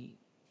only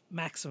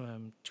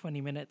maximum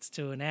 20 minutes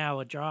to an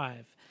hour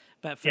drive.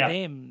 But for Yeah.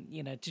 them,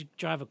 to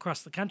drive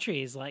across the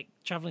country is like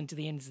traveling to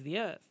the ends of the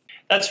earth.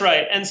 That's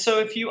right. And so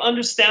if you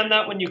understand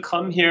that when you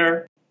come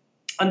here,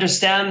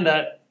 understand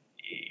that,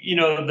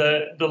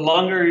 the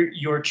longer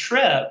your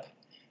trip,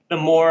 the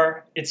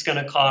more it's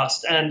going to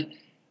cost. And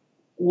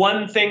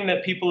one thing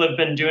that people have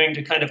been doing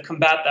to kind of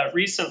combat that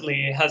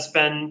recently has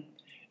been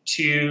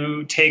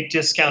to take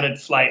discounted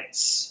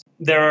flights.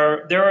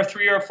 There are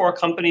 3 or 4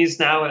 companies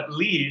now at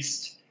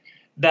least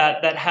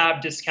that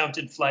have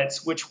discounted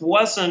flights, which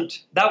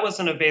wasn't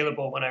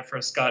available when I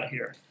first got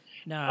here.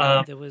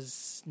 No, there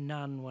was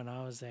none when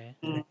I was there.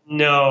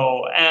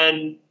 No.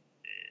 And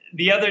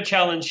the other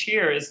challenge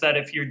here is that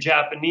if you're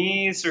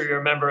Japanese or you're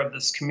a member of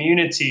this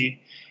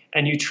community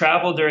and you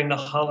travel during the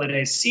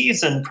holiday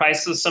season,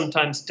 prices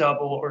sometimes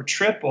double or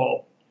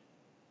triple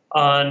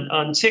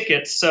on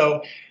tickets.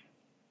 So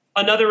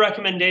another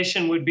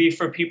recommendation would be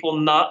for people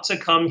not to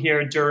come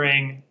here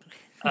during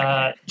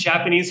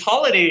Japanese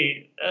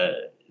holiday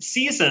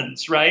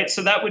seasons, right?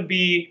 So that would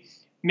be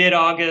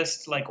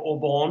mid-August, like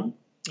Obon,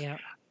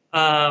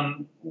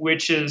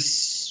 which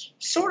is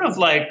sort of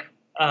like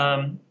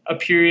a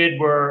period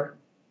where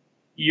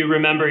you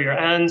remember your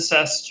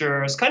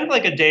ancestors, kind of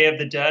like a Day of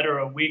the Dead or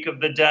a Week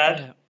of the Dead.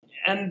 Yeah.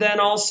 And then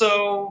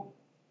also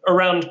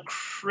around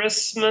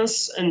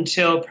Christmas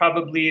until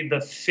probably the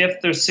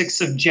 5th or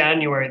 6th of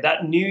January,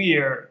 that New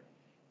Year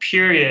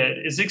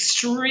period is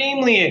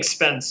extremely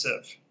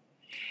expensive.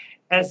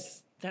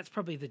 That's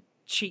probably the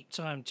cheap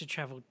time to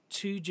travel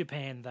to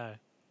Japan, though.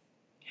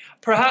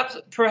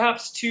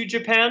 Perhaps to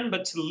Japan,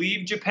 but to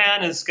leave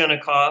Japan is going to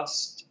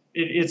cost,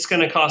 it's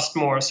going to cost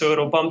more. So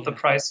it'll bump the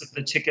price of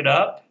the ticket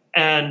up.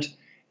 And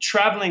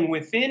traveling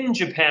within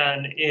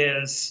Japan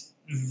is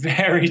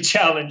very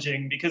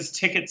challenging because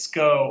tickets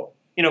go,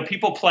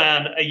 people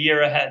plan a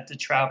year ahead to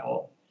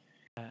travel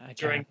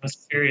during those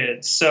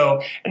periods.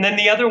 So, and then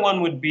the other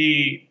one would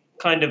be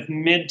kind of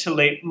mid to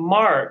late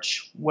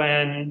March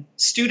when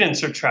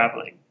students are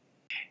traveling.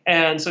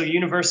 And so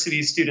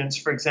university students,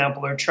 for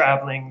example, are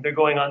traveling. They're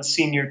going on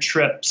senior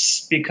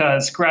trips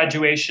because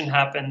graduation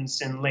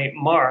happens in late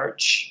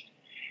March.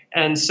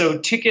 And so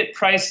ticket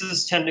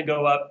prices tend to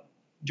go up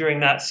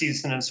during that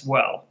season as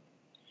well.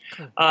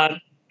 Cool.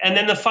 And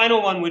then the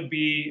final one would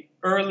be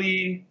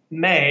early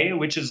May,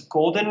 which is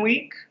Golden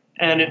Week.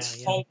 And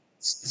it's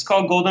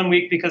called Golden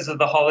Week because of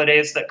the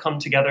holidays that come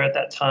together at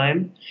that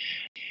time.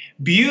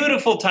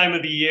 Beautiful time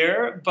of the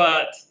year,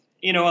 but,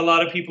 a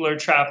lot of people are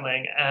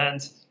traveling.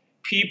 And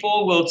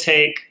people will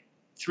take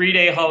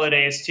 3-day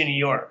holidays to New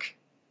York.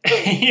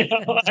 They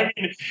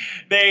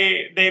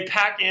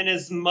pack in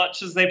as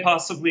much as they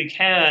possibly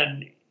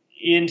can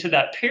into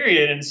that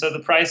period, and so the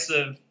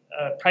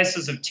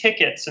prices of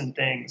tickets and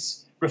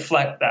things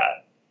reflect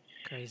that.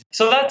 Crazy.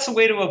 So that's a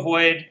way to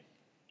avoid,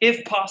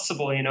 if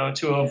possible,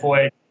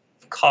 avoid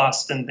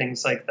cost and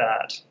things like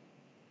that.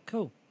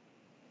 Cool.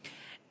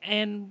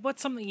 And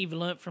what's something you've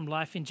learnt from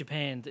life in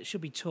Japan that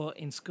should be taught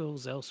in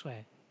schools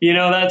elsewhere?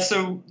 That's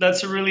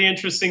a really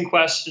interesting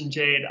question,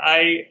 Jade.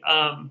 I'd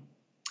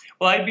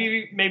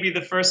be maybe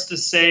the first to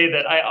say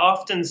that I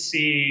often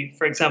see,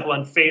 for example,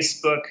 on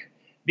Facebook,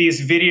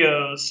 these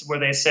videos where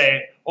they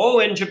say,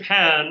 in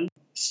Japan,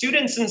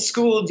 students in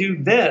school do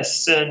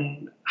this,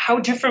 and how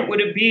different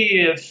would it be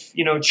if,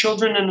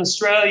 children in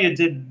Australia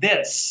did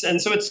this?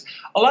 And so it's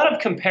a lot of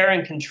compare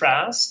and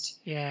contrast.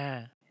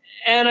 Yeah.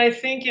 And I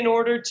think in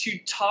order to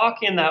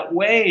talk in that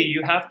way,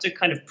 you have to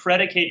kind of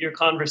predicate your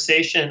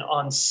conversation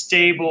on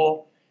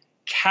stable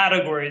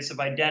categories of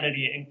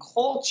identity and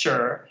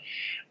culture.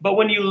 But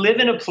when you live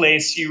in a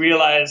place, you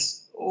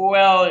realize,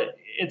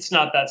 it's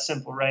not that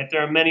simple, right?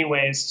 There are many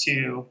ways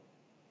to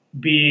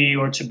be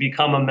or to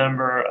become a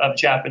member of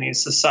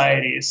Japanese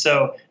society.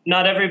 So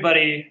not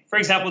everybody, for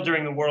example,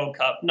 during the World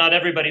Cup, not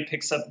everybody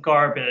picks up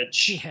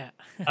garbage,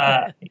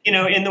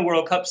 in the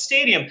World Cup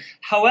stadium.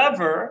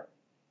 However,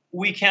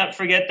 we can't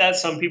forget that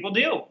some people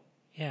do,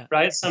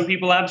 right? Some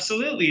people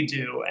absolutely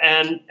do.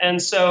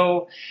 And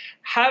so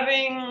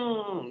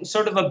having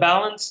sort of a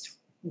balanced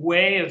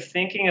way of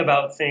thinking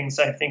about things,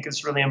 I think,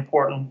 is really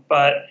important.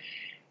 But,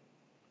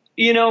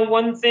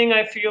 one thing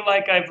I feel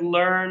like I've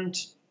learned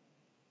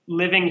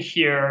living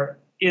here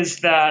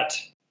is that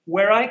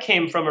where I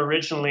came from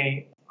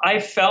originally, I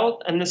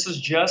felt, and this is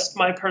just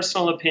my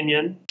personal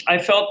opinion, I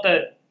felt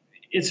that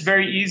it's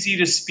very easy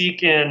to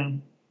speak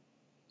in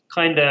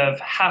kind of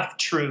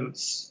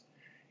half-truths.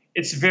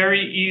 It's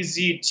very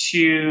easy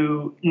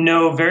to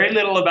know very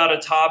little about a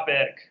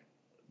topic,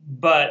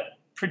 but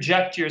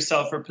project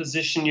yourself or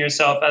position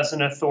yourself as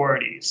an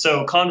authority.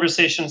 So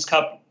conversations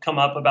come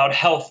up about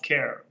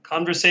healthcare.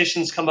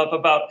 Conversations come up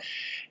about,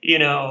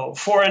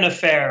 foreign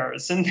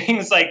affairs and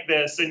things like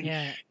this. And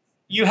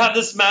you have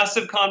this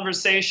massive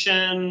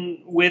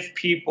conversation with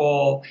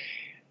people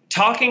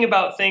talking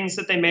about things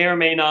that they may or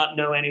may not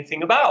know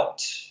anything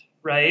about,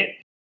 right?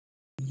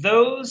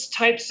 Those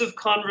types of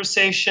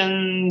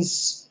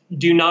conversations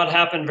do not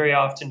happen very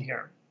often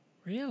here.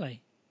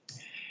 Really?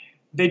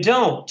 They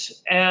don't.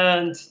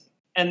 And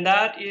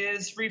that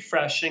is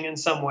refreshing in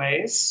some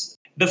ways.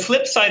 The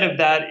flip side of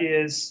that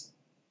is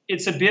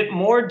it's a bit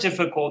more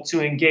difficult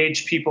to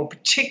engage people,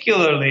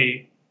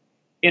 particularly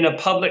in a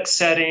public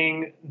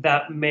setting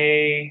that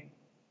may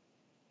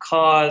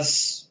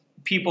cause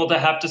people to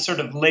have to sort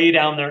of lay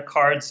down their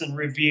cards and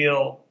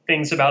reveal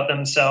things about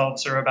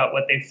themselves or about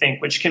what they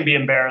think, which can be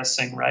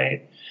embarrassing,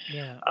 right?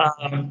 Yeah.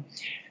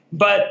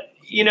 But,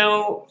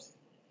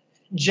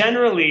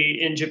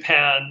 generally in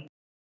Japan,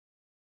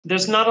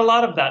 there's not a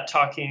lot of that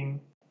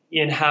talking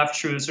in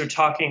half-truths or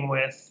talking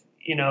with,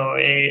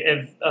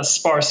 a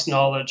sparse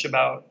knowledge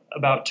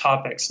about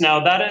topics. Now,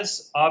 that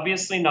is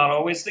obviously not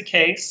always the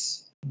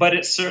case, but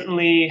it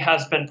certainly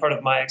has been part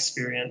of my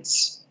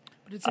experience.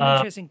 But it's an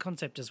interesting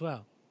concept as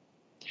well.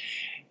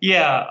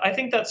 Yeah, I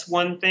think that's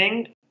one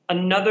thing.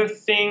 Another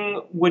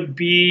thing would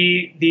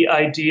be the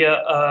idea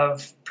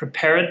of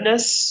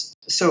preparedness.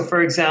 So,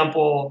 for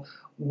example,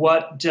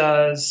 what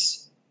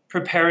does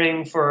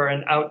preparing for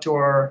an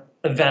outdoor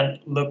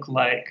event look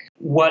like?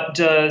 What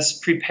does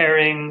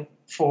preparing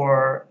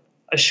for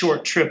a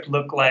short trip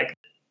look like?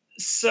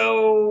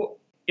 So,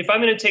 if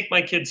I'm going to take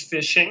my kids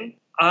fishing,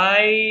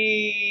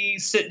 I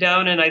sit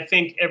down and I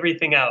think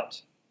everything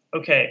out.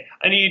 Okay,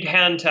 I need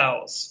hand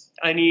towels.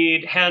 I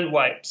need hand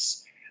wipes.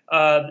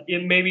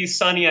 It may be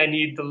sunny. I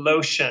need the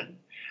lotion.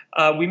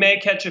 We may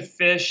catch a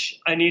fish.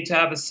 I need to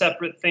have a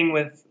separate thing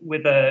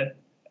with a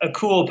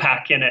cool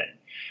pack in it.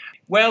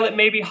 Well, it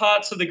may be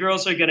hot, so the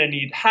girls are going to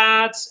need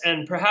hats,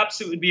 and perhaps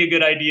it would be a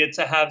good idea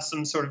to have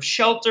some sort of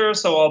shelter,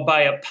 so I'll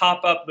buy a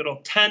pop-up little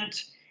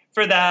tent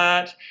for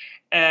that,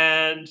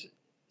 and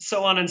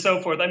so on and so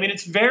forth. I mean,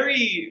 it's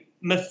very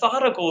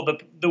methodical,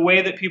 the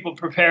way that people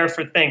prepare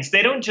for things.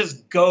 They don't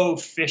just go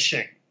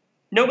fishing.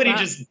 Nobody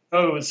just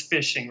goes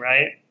fishing,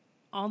 right?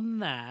 On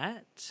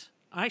that,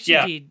 I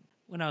actually did,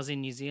 when I was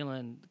in New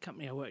Zealand, the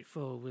company I worked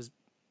for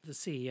the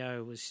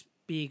CEO was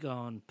big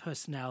on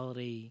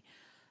personality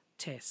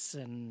tests,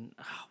 and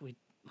we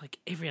like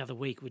every other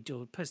week we'd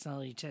do a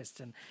personality test,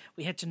 and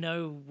we had to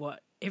know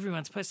what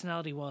everyone's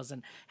personality was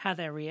and how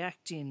they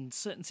react in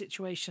certain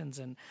situations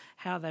and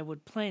how they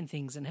would plan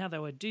things and how they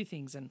would do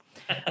things. And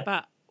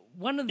but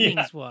one of the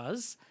things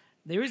was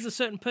there is a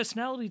certain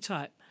personality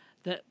type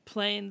that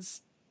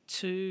plans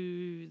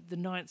to the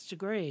 9th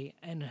degree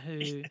and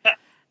who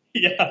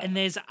and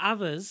there's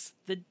others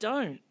that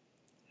don't.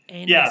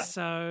 And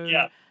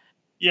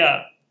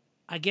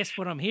I guess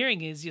what I'm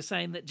hearing is you're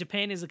saying that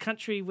Japan is a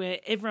country where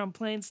everyone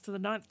plans to the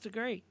 9th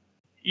degree.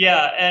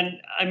 Yeah,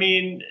 and I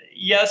mean,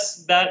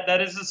 yes,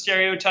 that is a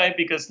stereotype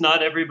because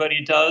not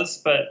everybody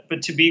does, but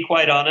to be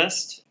quite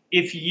honest,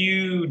 if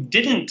you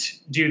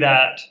didn't do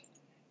that,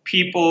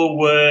 people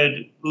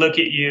would look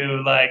at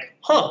you like,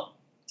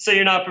 so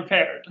you're not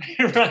prepared,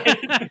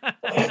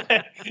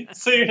 right?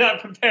 So you're not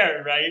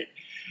prepared, right?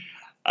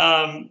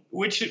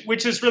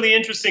 Which is really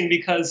interesting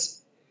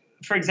because,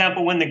 for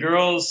example, when the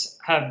girls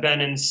have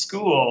been in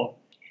school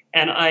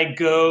and I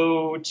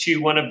go to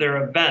one of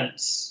their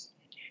events,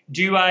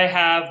 do I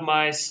have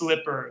my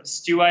slippers?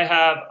 Do I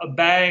have a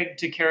bag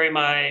to carry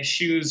my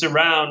shoes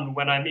around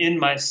when I'm in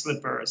my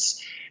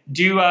slippers?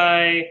 Do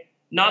I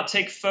not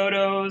take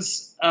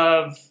photos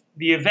of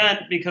the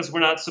event because we're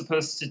not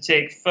supposed to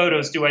take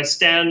photos? Do I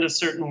stand a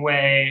certain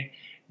way?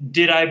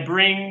 Did I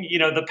bring,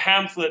 the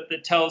pamphlet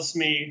that tells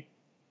me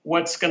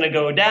what's going to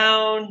go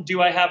down?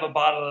 Do I have a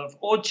bottle of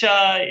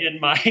ocha in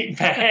my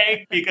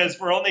bag because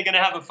we're only going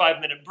to have a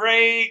 5-minute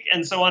break,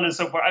 and so on and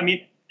so forth? I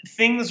mean,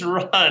 things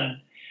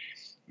run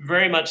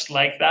very much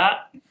like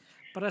that.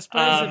 But I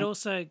suppose it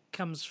also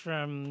comes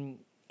from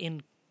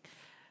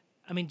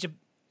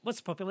what's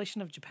the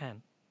population of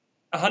Japan?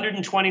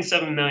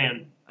 127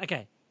 million.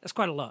 Okay, that's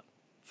quite a lot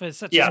for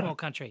such a small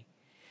country.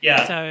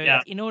 Yeah. So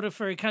in order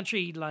for a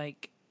country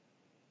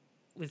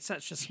with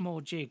such a small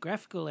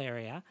geographical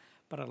area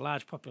but a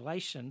large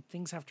population,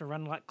 things have to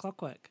run like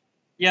clockwork.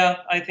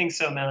 Yeah, I think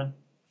so, man.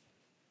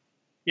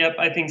 Yep,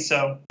 I think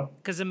so.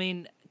 Because,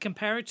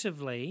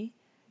 comparatively,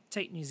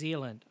 take New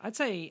Zealand. I'd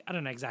say, I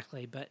don't know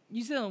exactly, but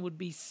New Zealand would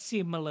be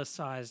similar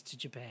size to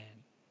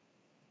Japan.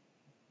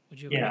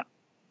 Would you agree?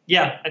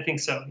 Yeah, I think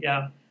so,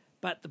 yeah.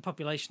 But the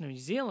population of New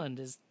Zealand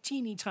is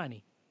teeny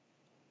tiny.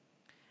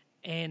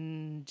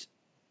 And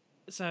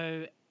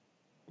so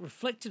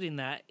reflected in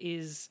that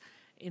is,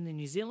 in the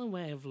New Zealand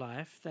way of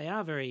life, they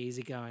are very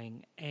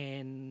easygoing.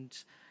 And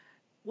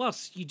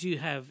whilst you do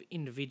have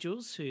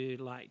individuals who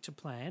like to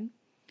plan,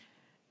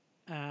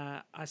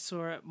 I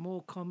saw it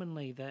more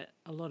commonly that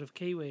a lot of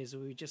Kiwis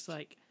were just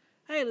like,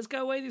 hey, let's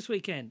go away this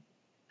weekend.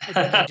 And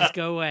then they just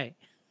go away.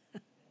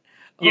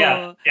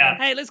 Or,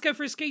 hey, let's go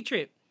for a ski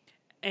trip.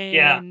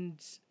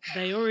 And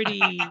they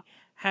already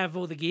have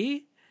all the gear,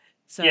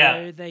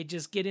 so they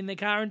just get in the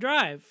car and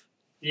drive.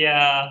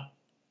 Yeah.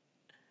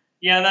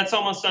 Yeah, that's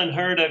almost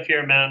unheard of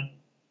here, man.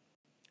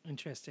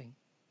 Interesting.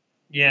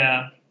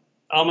 Yeah,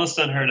 almost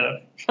unheard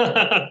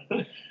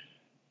of.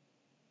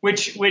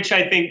 Which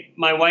I think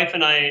my wife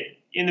and I,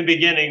 in the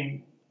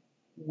beginning,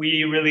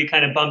 we really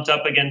kind of bumped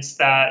up against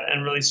that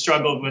and really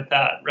struggled with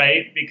that,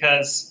 right?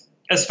 Because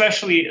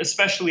especially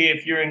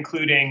if you're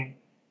including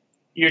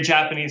your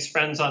Japanese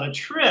friends on a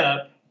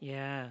trip,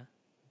 Yeah.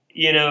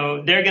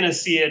 They're going to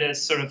see it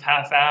as sort of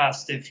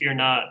half-assed if you're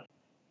not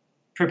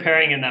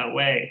preparing in that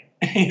way.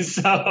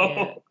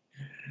 So,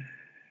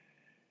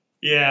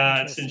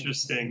 yeah, it's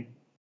interesting.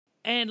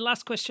 And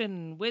last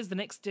question, where's the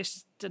next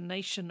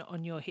destination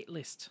on your hit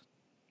list?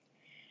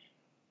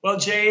 Well,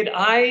 Jade,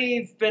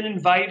 I've been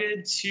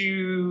invited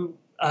to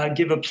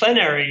give a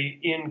plenary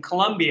in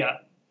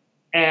Colombia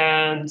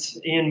and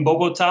in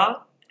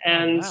Bogota.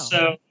 And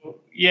so,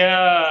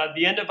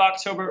 the end of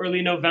October,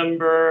 early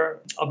November,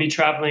 I'll be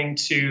traveling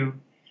to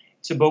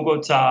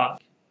Bogota.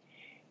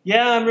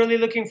 Yeah, I'm really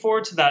looking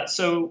forward to that.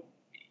 So,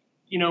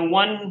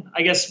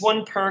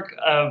 one perk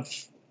of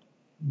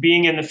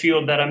being in the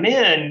field that I'm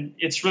in,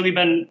 it's really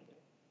been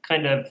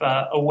kind of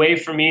a way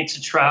for me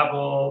to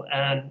travel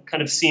and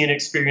kind of see and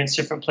experience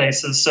different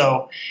places.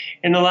 So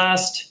in the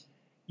last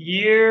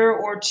year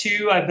or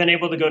two, I've been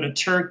able to go to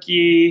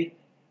Turkey,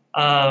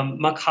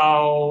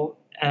 Macau,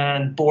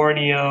 and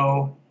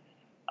Borneo,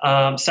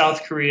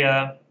 South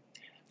Korea,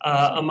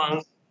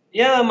 among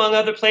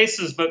other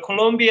places. But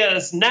Colombia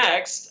is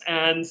next.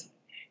 And,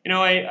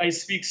 I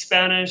speak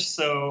Spanish,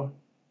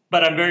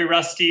 but I'm very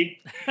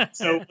rusty.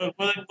 So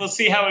we'll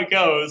see how it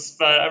goes.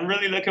 But I'm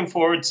really looking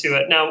forward to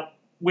it. Now,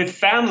 with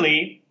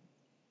family,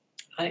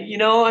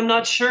 I'm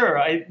not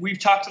sure. We've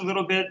talked a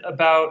little bit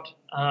about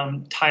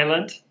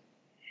Thailand.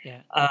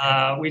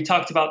 Yeah. We've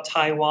talked about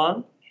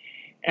Taiwan.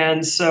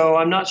 And so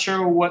I'm not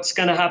sure what's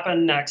going to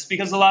happen next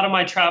because a lot of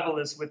my travel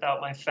is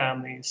without my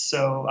family.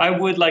 So I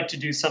would like to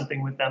do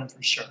something with them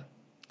for sure.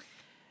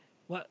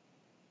 Well,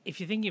 if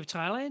you're thinking of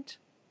Thailand,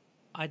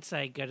 I'd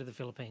say go to the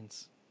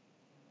Philippines.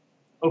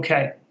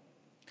 Okay.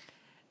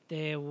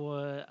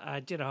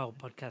 I did a whole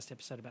podcast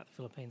episode about the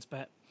Philippines,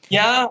 but...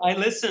 Yeah, I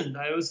listened.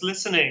 I was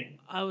listening.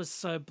 I was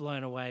so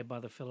blown away by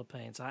the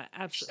Philippines. I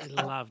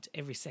absolutely loved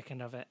every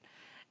second of it.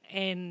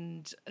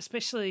 And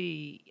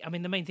especially,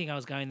 the main thing I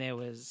was going there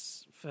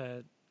was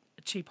for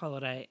a cheap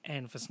holiday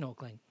and for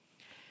snorkeling.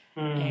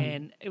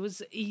 And it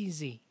was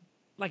easy.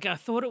 Like, I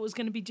thought it was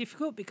going to be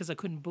difficult because I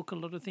couldn't book a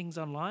lot of things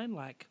online,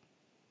 like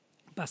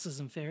buses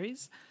and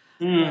ferries.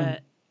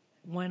 But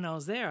when I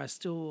was there, I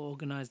still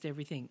organised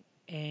everything.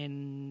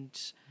 And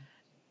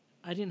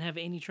I didn't have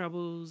any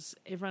troubles.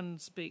 Everyone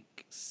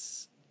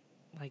speaks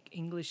like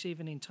English,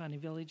 even in tiny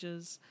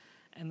villages.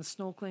 And the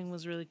snorkeling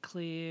was really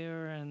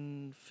clear,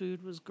 and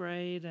food was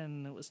great,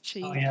 and it was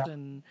cheap,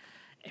 and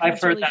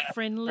everyone's really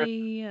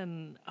friendly,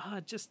 and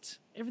just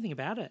everything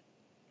about it.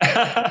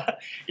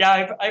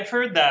 Yeah, I've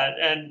heard that,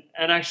 and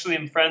actually,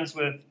 I'm friends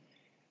with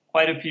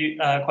quite a few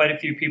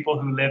people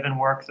who live and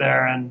work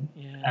there, and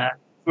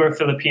who are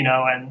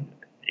Filipino, and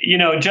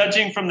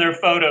judging from their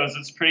photos,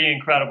 it's pretty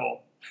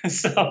incredible.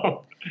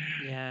 So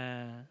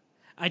yeah,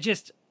 I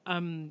guess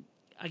I'm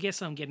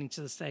getting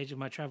to the stage of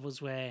my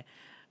travels where.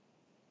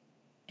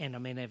 And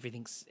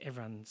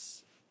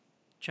everyone's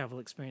travel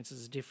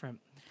experiences are different.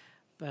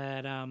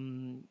 But I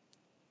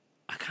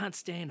can't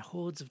stand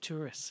hordes of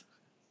tourists.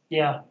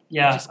 Yeah.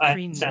 I just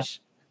cringe. I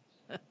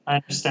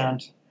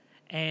understand.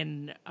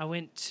 And I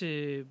went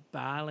to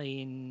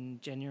Bali in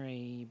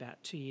January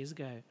about 2 years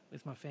ago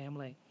with my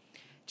family,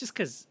 just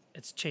because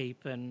it's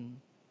cheap and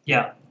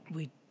my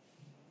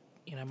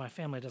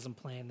family doesn't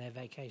plan their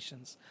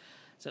vacations.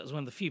 So it was one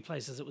of the few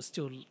places that was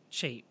still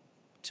cheap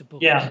to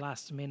book at the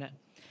last minute.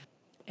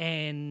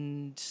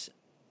 And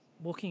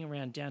walking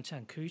around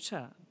downtown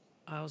Kuta,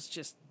 I was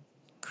just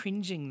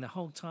cringing the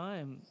whole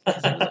time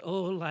because it was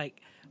all like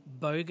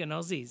bogan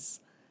Aussies.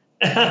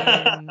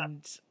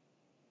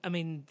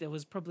 And there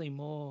was probably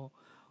more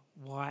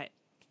white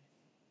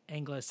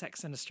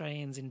Anglo-Saxon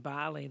Australians in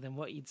Bali than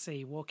what you'd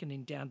see walking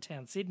in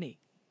downtown Sydney.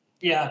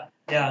 Yeah.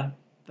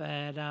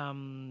 But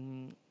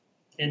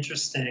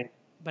interesting.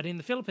 But in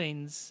the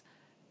Philippines,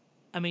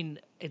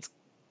 it's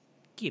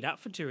geared up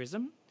for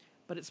tourism,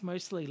 but it's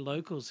mostly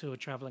locals who are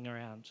traveling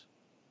around.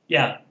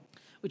 Yeah.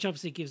 Which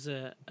obviously gives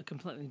a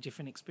completely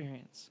different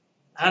experience.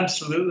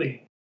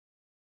 Absolutely.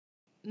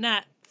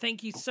 Nat,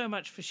 thank you so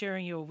much for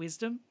sharing your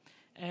wisdom,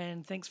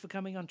 and thanks for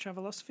coming on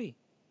Travelosophy.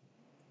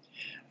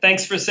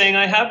 Thanks for saying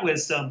I have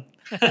wisdom.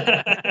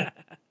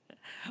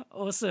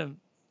 Awesome.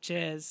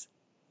 Cheers.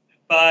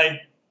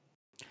 Bye.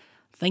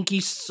 Thank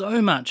you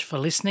so much for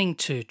listening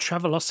to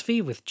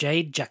Travelosophy with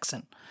Jade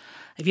Jackson.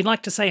 If you'd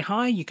like to say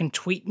hi, you can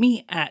tweet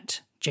me at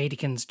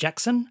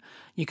JDickensJackson.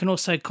 You can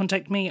also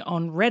contact me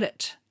on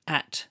Reddit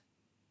at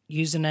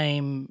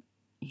username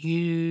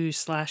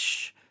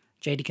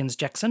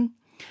u/JDickensJackson.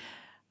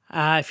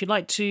 If you'd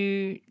like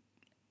to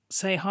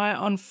say hi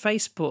on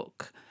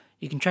Facebook,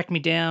 you can track me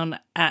down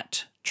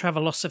at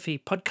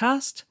Travelosophy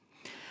Podcast.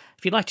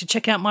 If you'd like to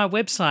check out my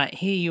website,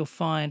 here you'll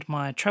find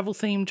my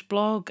travel-themed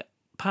blog,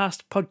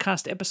 past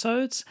podcast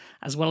episodes,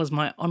 as well as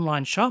my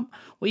online shop,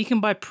 where you can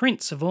buy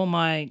prints of all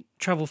my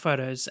travel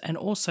photos and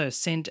also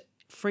send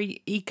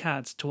free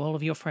e-cards to all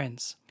of your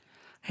friends.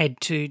 Head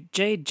to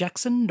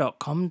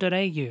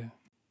jadejackson.com.au.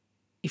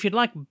 If you'd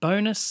like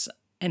bonus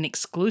and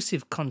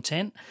exclusive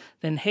content,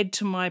 then head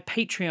to my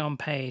Patreon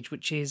page,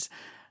 which is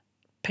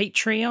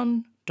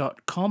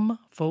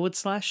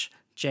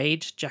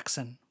patreon.com/Jade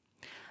Jackson.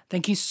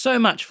 Thank you so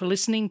much for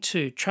listening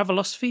to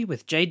Travelosophy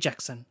with Jade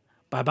Jackson.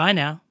 Bye-bye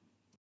now.